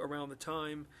into around the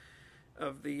time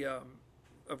of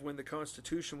when the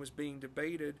Constitution was being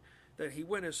debated, that he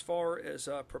went as far as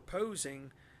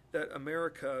proposing that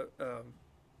America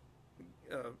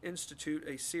institute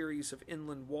a series of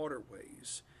inland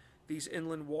waterways. These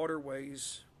inland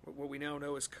waterways, what we now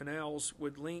know as canals,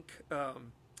 would link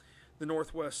the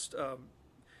Northwest.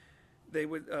 They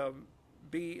would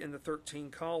be in the 13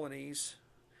 colonies,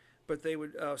 but they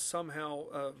would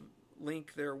somehow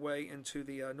link their way into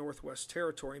the Northwest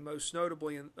Territory, most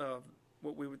notably in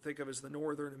what we would think of as the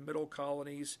northern and middle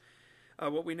colonies.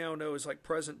 What we now know is like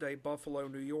present-day Buffalo,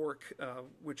 New York,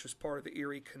 which is part of the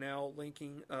Erie Canal,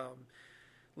 linking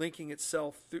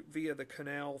itself via the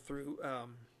canal through.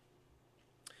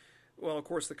 Well, of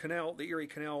course, the Erie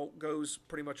Canal, goes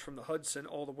pretty much from the Hudson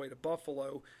all the way to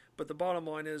Buffalo. But the bottom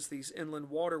line is these inland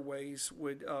waterways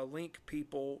would link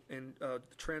people in the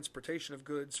transportation of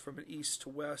goods from an east to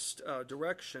west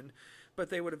direction. But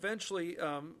they would eventually,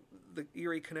 the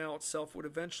Erie Canal itself would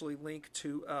eventually link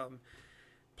to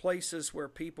places where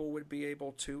people would be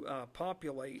able to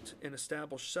populate and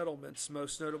establish settlements,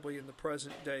 most notably in the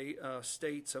present-day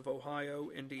states of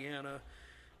Ohio, Indiana,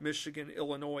 Michigan,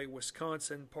 Illinois,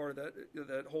 Wisconsin, part of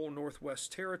that whole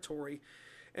Northwest Territory.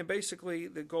 And basically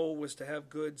the goal was to have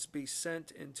goods be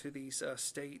sent into these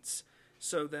states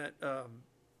so that, to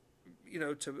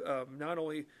not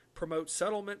only promote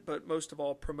settlement, but most of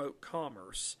all promote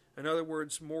commerce. In other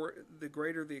words, the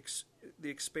greater the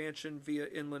expansion via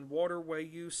inland waterway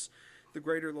use, the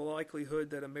greater the likelihood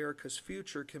that America's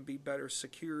future can be better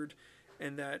secured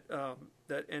and that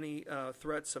any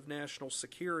threats of national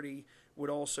security would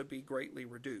also be greatly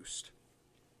reduced.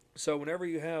 So whenever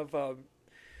you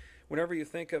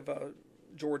think of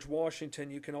George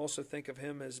Washington, you can also think of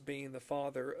him as being the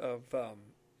father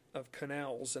of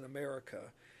canals in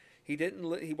America.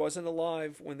 He wasn't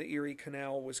alive when the Erie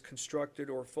Canal was constructed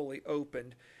or fully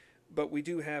opened, but we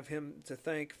do have him to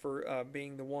thank for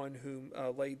being the one who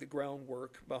laid the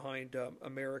groundwork behind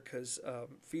America's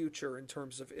future in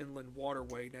terms of inland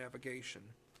waterway navigation.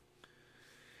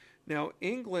 Now,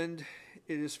 England,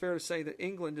 it is fair to say that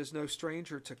England is no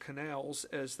stranger to canals,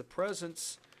 as the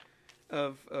presence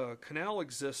of canal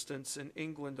existence in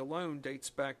England alone dates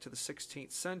back to the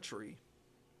 16th century.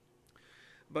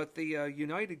 But the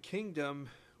United Kingdom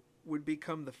would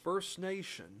become the first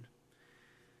nation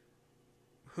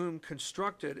whom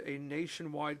constructed a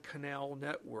nationwide canal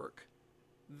network,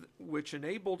 which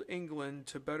enabled England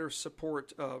to better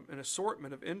support an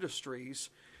assortment of industries.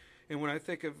 And when I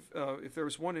think of if there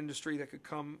was one industry that could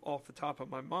come off the top of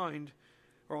my mind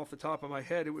or off the top of my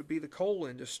head, it would be the coal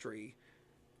industry.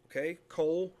 Okay,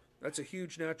 coal, that's a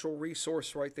huge natural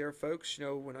resource right there, folks.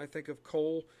 When I think of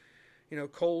coal,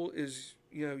 coal is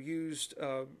used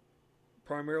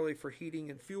primarily for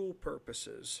heating and fuel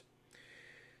purposes.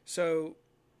 So,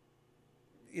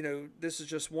 this is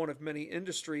just one of many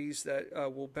industries that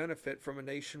will benefit from a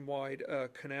nationwide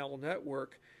canal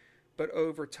network. But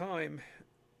over time,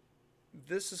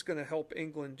 this is going to help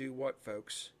England do what,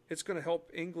 folks? It's going to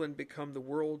help England become the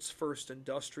world's first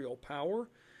industrial power,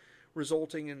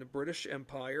 resulting in the British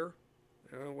Empire.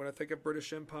 When I think of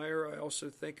British Empire, I also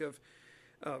think of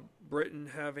Britain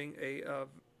having a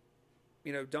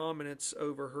dominance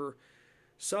over her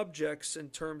subjects, in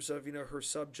terms of her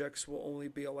subjects will only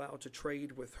be allowed to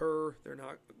trade with her. They're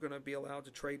not going to be allowed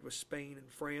to trade with Spain and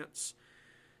France.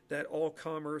 That all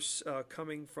commerce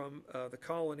coming from the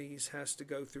colonies has to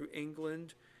go through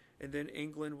England, and then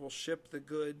England will ship the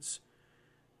goods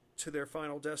to their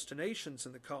final destinations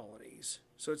in the colonies.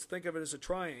 So think of it as a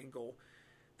triangle.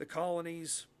 The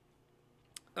colonies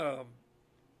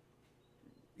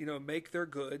make their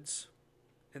goods,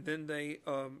 and then they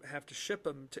have to ship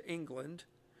them to England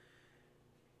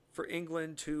for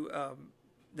England to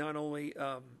not only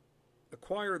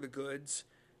acquire the goods,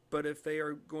 but if they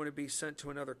are going to be sent to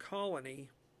another colony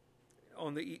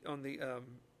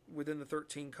within the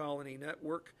 13 colony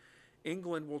network,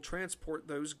 England will transport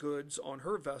those goods on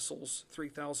her vessels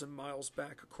 3,000 miles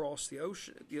back across the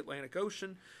Atlantic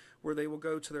Ocean, where they will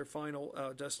go to their final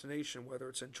destination, whether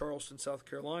it's in Charleston, South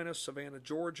Carolina, Savannah,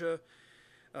 Georgia,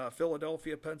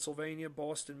 Philadelphia, Pennsylvania,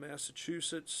 Boston,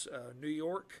 Massachusetts, New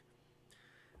York.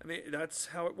 I mean, that's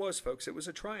how it was, folks. It was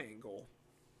a triangle.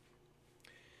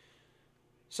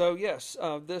 So yes,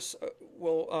 this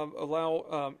will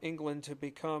allow England to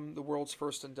become the world's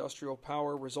first industrial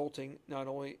power, resulting not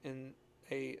only in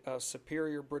a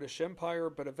superior British Empire,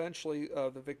 but eventually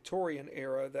the Victorian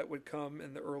era that would come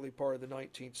in the early part of the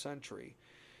 19th century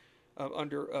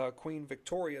under Queen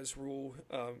Victoria's rule,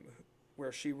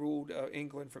 where she ruled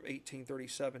England from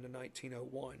 1837 to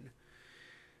 1901.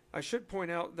 I should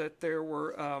point out that there were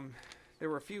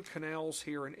a few canals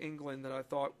here in England that I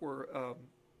thought were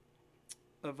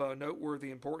of noteworthy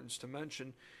importance to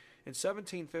mention. In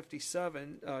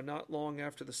 1757, not long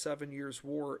after the 7 Years'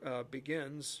 War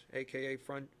begins, aka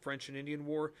French and Indian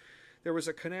War, there was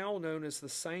a canal known as the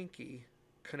Sankey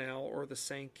Canal, or the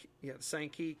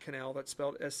Sankey Canal. That's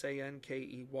spelled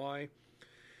Sankey.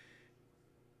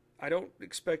 I don't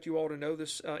expect you all to know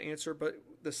this answer, but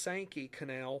the Sankey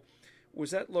Canal, was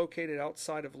that located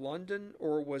outside of London,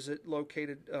 or was it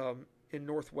located in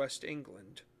northwest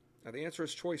England? Now, the answer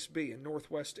is choice B, in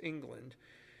northwest England.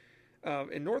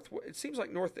 It seems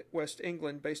like northwest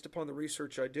England, based upon the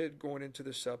research I did going into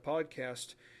this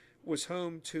podcast, was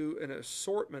home to an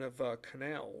assortment of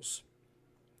canals.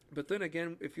 But then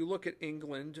again, if you look at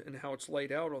England and how it's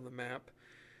laid out on the map,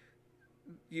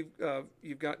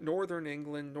 you've got northern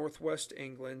England, northwest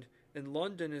England, and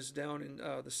London is down in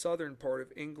the southern part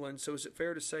of England. So is it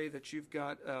fair to say that you've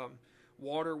got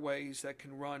waterways that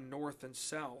can run north and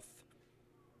south?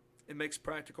 It makes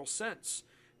practical sense,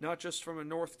 not just from a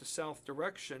north to south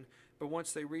direction, but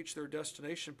once they reach their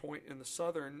destination point in the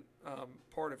southern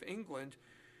part of England,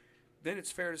 then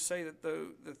it's fair to say that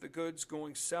the goods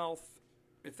going south,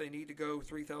 if they need to go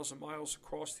 3,000 miles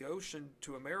across the ocean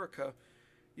to America,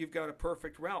 you've got a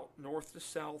perfect route, north to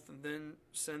south, and then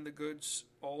send the goods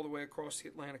all the way across the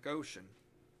Atlantic Ocean.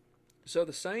 So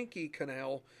the Sankey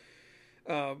Canal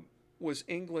was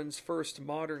England's first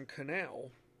modern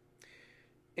canal.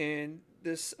 And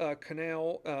this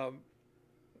canal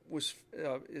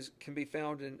can be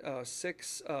found in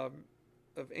 6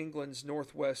 of England's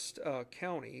northwest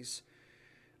counties,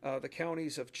 the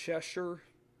counties of Cheshire,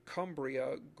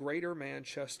 Cumbria, Greater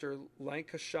Manchester,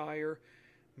 Lancashire,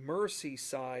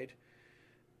 Merseyside,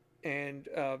 and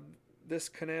this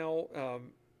canal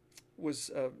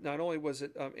was not only was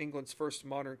it England's first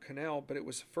modern canal, but it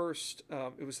was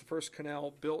the first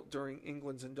canal built during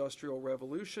England's Industrial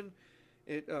Revolution.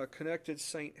 It connected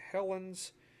St.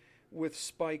 Helens with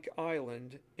Spike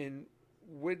Island in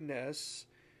Widnes,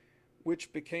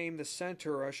 which became the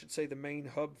center, or I should say the main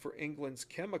hub for England's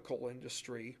chemical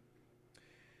industry.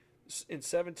 In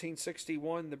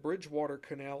 1761, the Bridgewater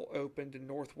Canal opened in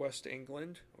northwest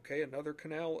England. Okay, another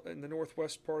canal in the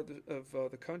northwest part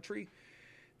of the country.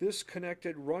 This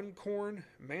connected Runcorn,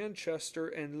 Manchester,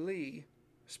 and Leigh,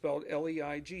 spelled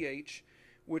Leigh,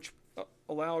 which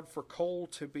allowed for coal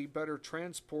to be better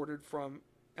transported from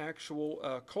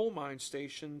actual coal mine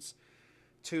stations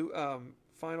to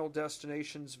final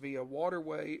destinations via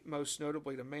waterway, most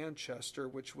notably to Manchester,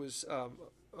 which was a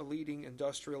leading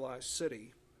industrialized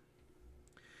city.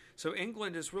 So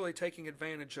England is really taking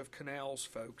advantage of canals,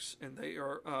 folks, and they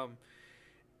are,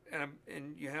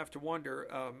 and you have to wonder,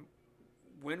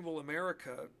 when will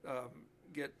America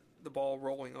get the ball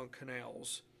rolling on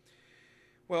canals?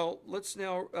 Well, let's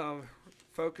now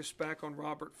focus back on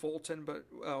Robert Fulton, but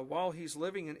while he's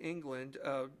living in England,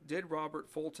 did Robert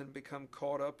Fulton become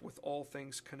caught up with all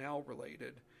things canal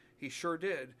related? He sure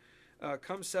did.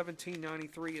 Come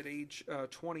 1793, at age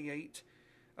 28,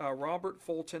 Robert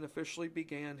Fulton officially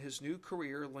began his new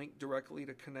career linked directly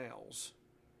to canals.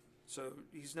 So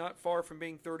he's not far from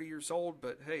being 30 years old,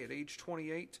 but hey, at age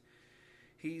 28,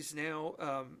 he's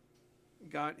now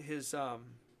got his, I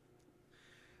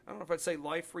don't know if I'd say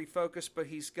life refocused, but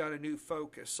he's got a new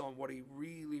focus on what he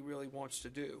really, really wants to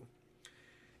do.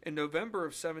 In November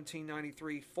of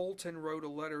 1793, Fulton wrote a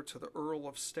letter to the Earl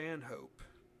of Stanhope.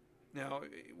 Now,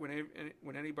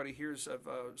 when anybody hears of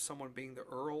someone being the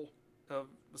Earl of,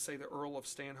 let's say, the Earl of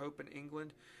Stanhope in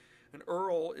England, an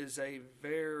Earl is a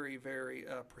very, very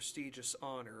prestigious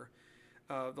honor.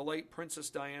 The late Princess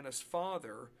Diana's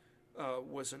father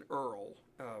was an Earl.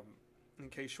 In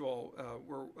case you all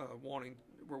were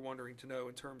wondering to know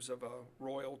in terms of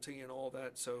royalty and all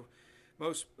that. So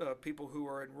most people who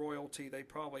are in royalty, they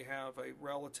probably have a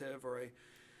relative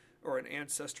or an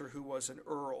ancestor who was an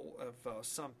Earl of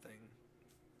something.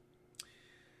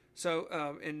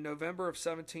 So in November of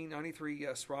 1793,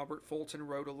 yes, Robert Fulton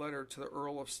wrote a letter to the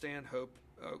Earl of Stanhope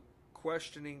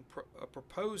questioning a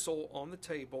proposal on the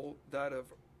table, that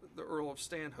of the Earl of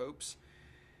Stanhope's.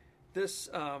 This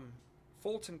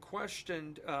Fulton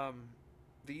questioned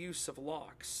the use of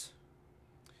locks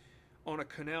on a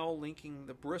canal linking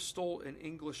the Bristol and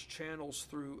English channels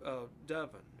through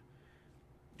Devon.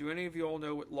 Do any of you all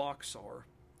know what locks are?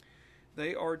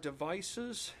 They are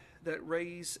devices that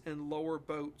raise and lower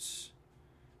boats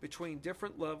between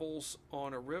different levels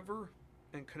on a river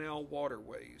and canal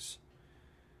waterways.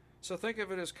 So think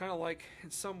of it as kind of like,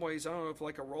 in some ways, I don't know, if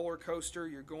like a roller coaster,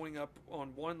 you're going up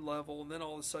on one level and then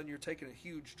all of a sudden you're taking a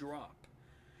huge drop.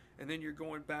 And then you're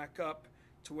going back up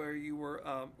to where you were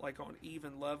like on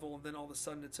even level, and then all of a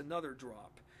sudden it's another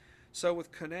drop. So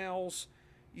with canals,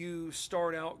 you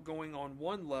start out going on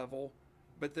one level,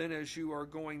 but then as you are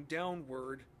going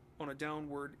downward on a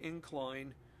downward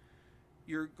incline,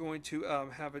 you're going to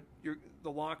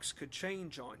the locks could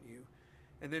change on you.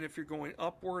 And then if you're going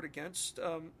upward against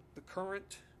the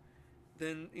current,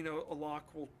 then a lock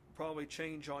will probably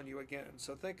change on you again.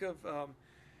 So think of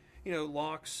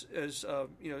locks as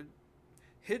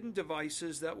hidden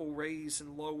devices that will raise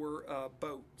and lower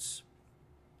boats.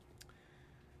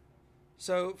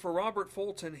 So for Robert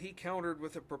Fulton, he countered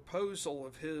with a proposal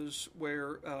of his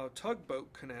where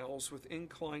tugboat canals with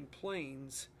inclined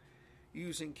planes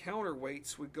using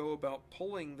counterweights would go about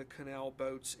pulling the canal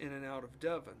boats in and out of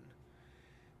Devon.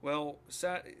 Well,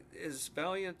 as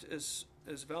valiant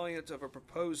of a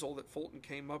proposal that Fulton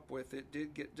came up with, it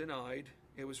did get denied.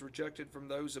 It was rejected from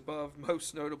those above,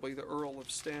 most notably the Earl of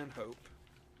Stanhope.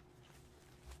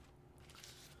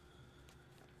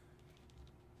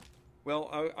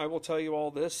 Well, I will tell you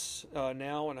all this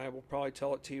now, and I will probably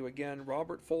tell it to you again.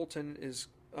 Robert Fulton is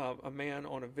a man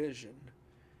on a vision.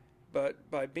 But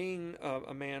by being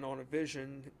a man on a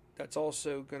vision, that's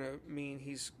also going to mean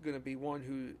he's going to be one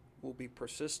who will be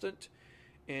persistent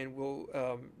and will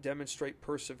demonstrate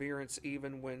perseverance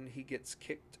even when he gets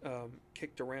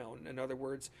kicked around. In other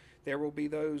words, there will be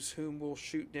those whom will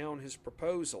shoot down his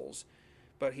proposals,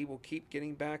 but he will keep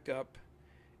getting back up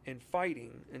and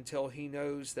fighting until he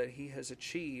knows that he has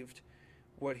achieved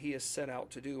what he has set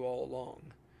out to do all along.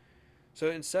 So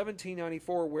in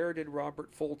 1794, where did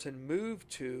Robert Fulton move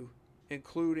to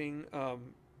including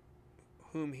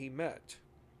whom he met.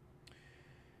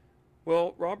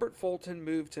 Well, Robert Fulton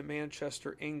moved to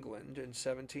Manchester, England in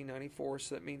 1794,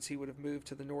 so that means he would have moved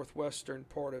to the northwestern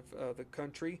part of the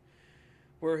country,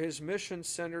 where his mission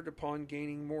centered upon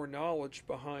gaining more knowledge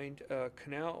behind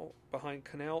canal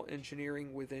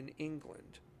engineering within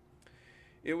England.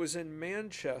 It was in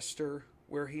Manchester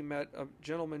where he met a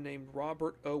gentleman named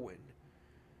Robert Owen,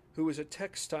 who was a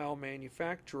textile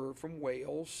manufacturer from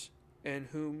Wales and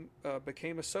whom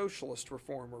became a socialist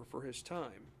reformer for his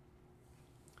time.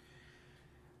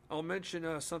 I'll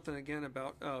mention something again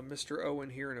about Mr. Owen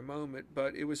here in a moment,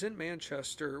 but it was in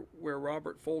Manchester where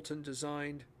Robert Fulton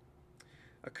designed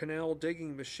a canal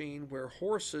digging machine where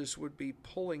horses would be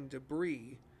pulling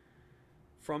debris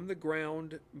from the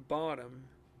ground bottom.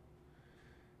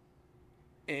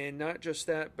 And not just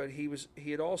that, but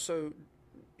he also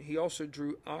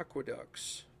drew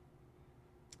aqueducts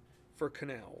for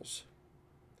canals.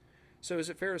 So is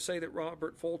it fair to say that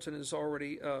Robert Fulton has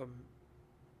already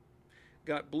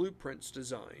got blueprints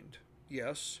designed?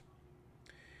 Yes.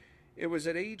 It was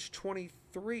at age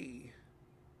 23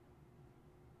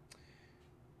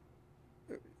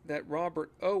 that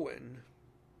Robert Owen,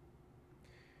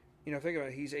 think about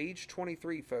it, he's age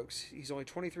 23, folks. He's only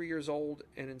 23 years old,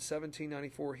 and in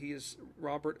 1794,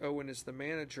 Robert Owen is the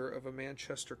manager of a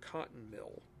Manchester cotton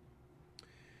mill.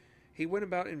 He went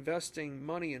about investing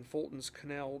money in Fulton's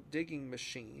canal digging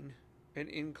machine, an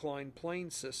inclined plane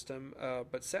system,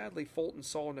 but sadly Fulton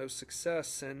saw no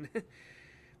success, and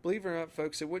believe it or not,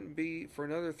 folks, it wouldn't be for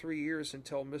another 3 years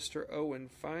until Mr. Owen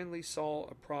finally saw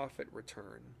a profit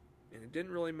return. And it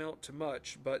didn't really amount to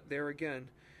much, but there again,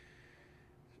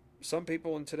 some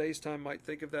people in today's time might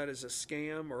think of that as a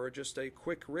scam or just a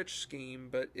quick rich scheme,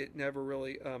 but it never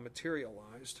really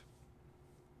materialized.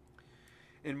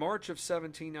 In March of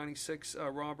 1796,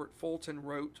 Robert Fulton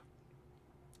wrote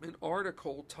an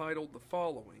article titled the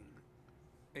following: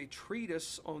 A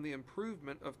Treatise on the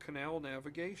Improvement of Canal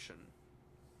Navigation.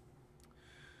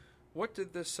 What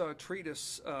did this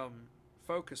treatise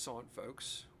focus on,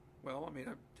 folks? Well,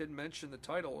 I did mention the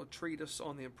title, A Treatise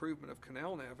on the Improvement of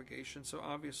Canal Navigation, so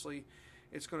obviously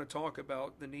it's going to talk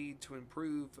about the need to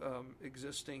improve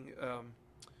existing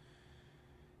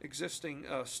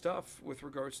stuff with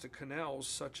regards to canals,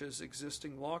 such as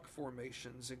existing lock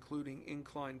formations, including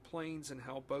inclined planes, and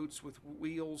how boats with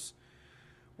wheels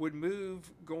would move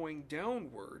going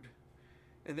downward.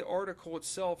 And the article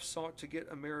itself sought to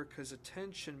get America's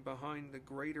attention behind the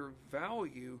greater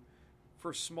value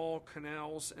for small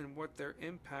canals and what their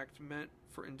impact meant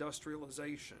for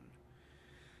industrialization.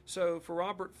 So for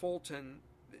Robert Fulton,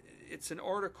 it's an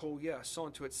article, yes,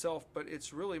 onto itself, but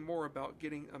it's really more about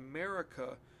getting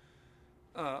America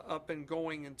up and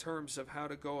going in terms of how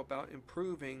to go about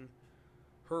improving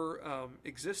her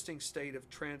existing state of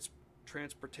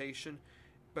transportation,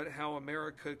 but how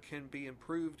America can be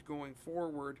improved going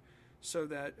forward so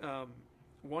that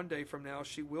one day from now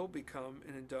she will become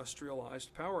an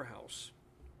industrialized powerhouse.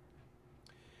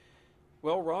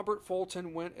 Well, Robert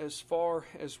Fulton went as far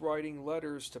as writing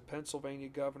letters to Pennsylvania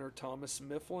Governor Thomas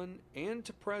Mifflin and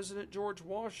to President George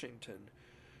Washington,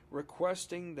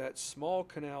 requesting that small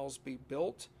canals be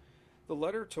built. The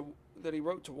letter that he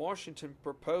wrote to Washington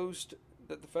proposed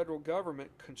that the federal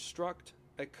government construct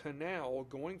a canal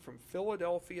going from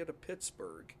Philadelphia to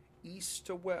Pittsburgh, east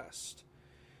to west.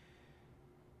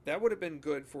 That would have been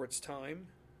good for its time,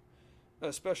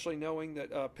 especially knowing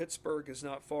that Pittsburgh is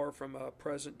not far from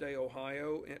present-day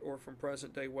Ohio or from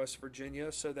present-day West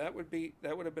Virginia. So that would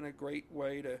have been a great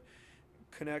way to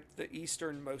connect the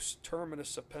easternmost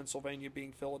terminus of Pennsylvania,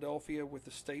 being Philadelphia, with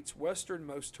the state's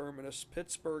westernmost terminus,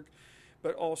 Pittsburgh,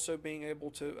 but also being able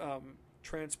to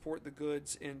transport the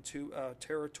goods into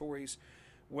territories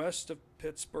west of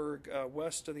Pittsburgh,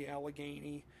 west of the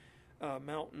Allegheny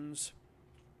Mountains,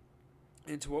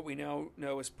 into what we now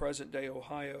know as present-day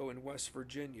Ohio and West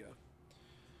Virginia.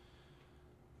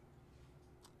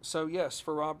 So yes,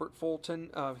 for Robert Fulton,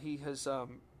 he has,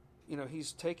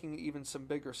 he's taking even some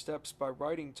bigger steps by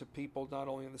writing to people not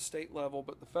only on the state level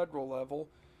but the federal level.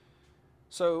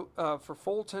 So for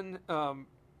Fulton,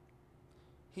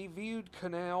 he viewed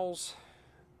canals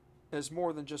as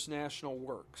more than just national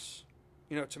works.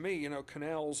 To me,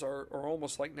 canals are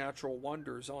almost like natural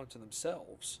wonders unto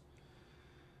themselves.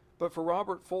 But for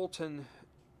Robert Fulton,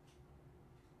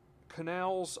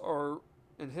 canals are,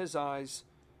 in his eyes,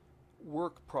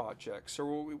 work projects, or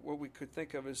what we could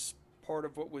think of as part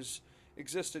of what was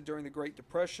existed during the Great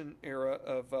Depression era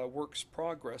of Works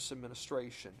Progress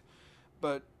Administration.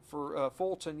 But for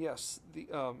Fulton, yes, the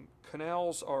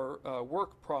canals are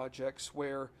work projects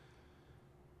where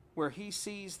he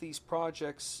sees these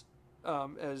projects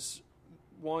as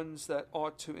ones that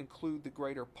ought to include the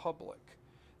greater public.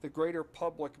 The greater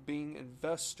public being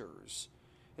investors,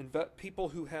 people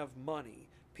who have money,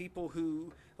 people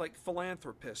who, like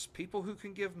philanthropists, people who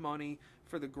can give money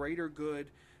for the greater good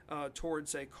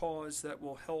towards a cause that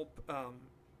will help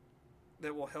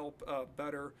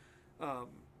better.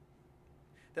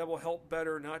 That will help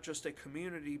better not just a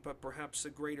community, but perhaps a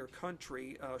greater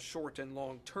country, short and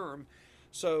long term.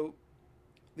 So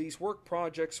these work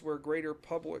projects where the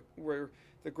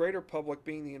greater public,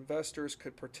 being the investors,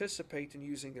 could participate in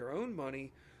using their own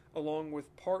money, along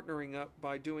with partnering up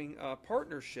by doing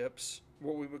partnerships,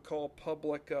 what we would call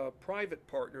public-private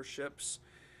partnerships,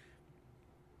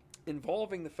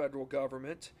 involving the federal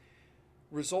government,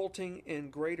 resulting in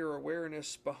greater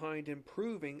awareness behind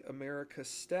improving America's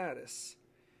status.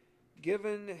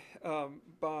 Given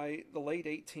by the late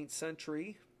 18th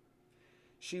century,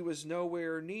 she was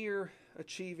nowhere near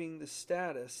achieving the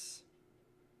status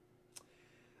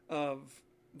of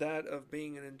that of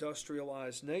being an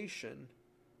industrialized nation,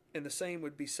 and the same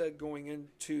would be said going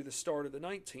into the start of the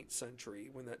 19th century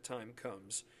when that time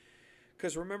comes.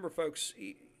 Because remember, folks,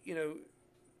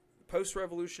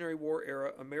 post-Revolutionary War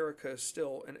era, America is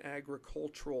still an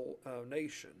agricultural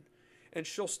nation. And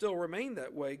she'll still remain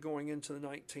that way going into the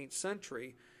 19th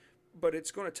century, but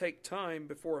it's going to take time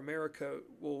before America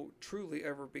will truly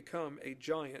ever become a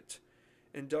giant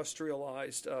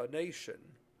industrialized nation.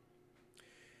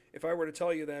 If I were to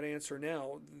tell you that answer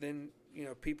now, then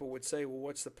people would say, well,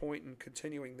 what's the point in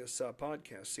continuing this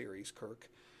podcast series, Kirk?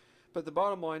 But the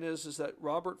bottom line is that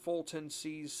Robert Fulton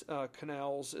sees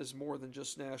canals as more than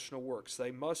just national works.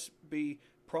 They must be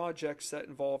projects that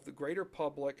involve the greater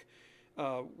public,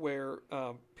 where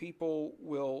people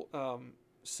will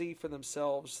see for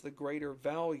themselves the greater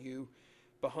value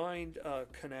behind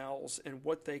canals and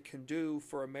what they can do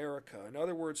for America. In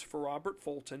other words, for Robert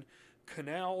Fulton,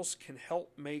 canals can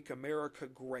help make America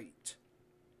great.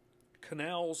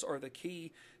 Canals are the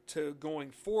key to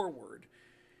going forward,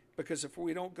 because if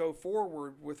we don't go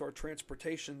forward with our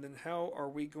transportation, then how are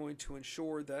we going to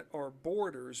ensure that our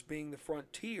borders, being the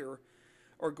frontier,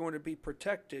 are going to be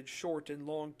protected short and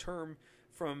long term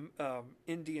from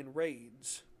Indian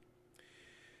raids?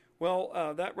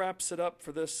 Well, that wraps it up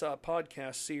for this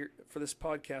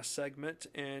podcast segment.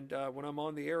 And when I'm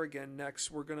on the air again next,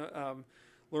 we're going to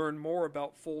learn more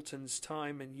about Fulton's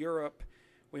time in Europe.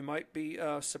 We might be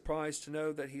surprised to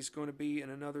know that he's going to be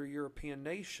in another European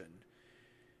nation.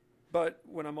 But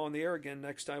when I'm on the air again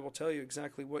next, I will tell you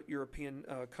exactly what European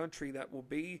country that will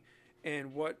be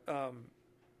and what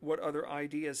other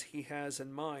ideas he has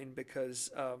in mind,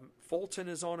 because Fulton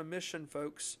is on a mission,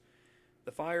 folks.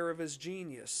 The fire of his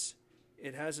genius,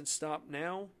 it hasn't stopped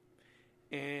now,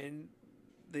 and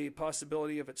the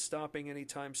possibility of it stopping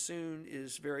anytime soon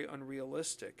is very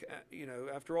unrealistic.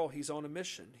 After all, he's on a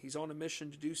mission. He's on a mission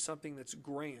to do something that's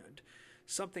grand,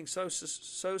 something so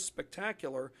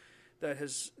spectacular that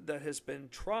has been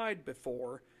tried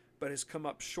before but has come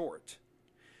up short.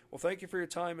 Well, thank you for your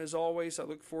time as always. I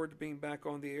look forward to being back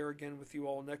on the air again with you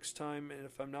all next time. And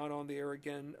if I'm not on the air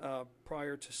again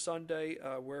prior to Sunday,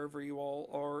 wherever you all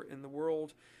are in the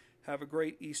world, have a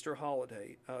great Easter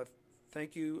holiday.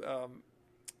 Thank you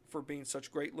for being such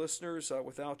great listeners.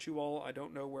 Without you all, I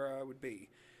don't know where I would be.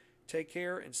 Take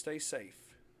care and stay safe.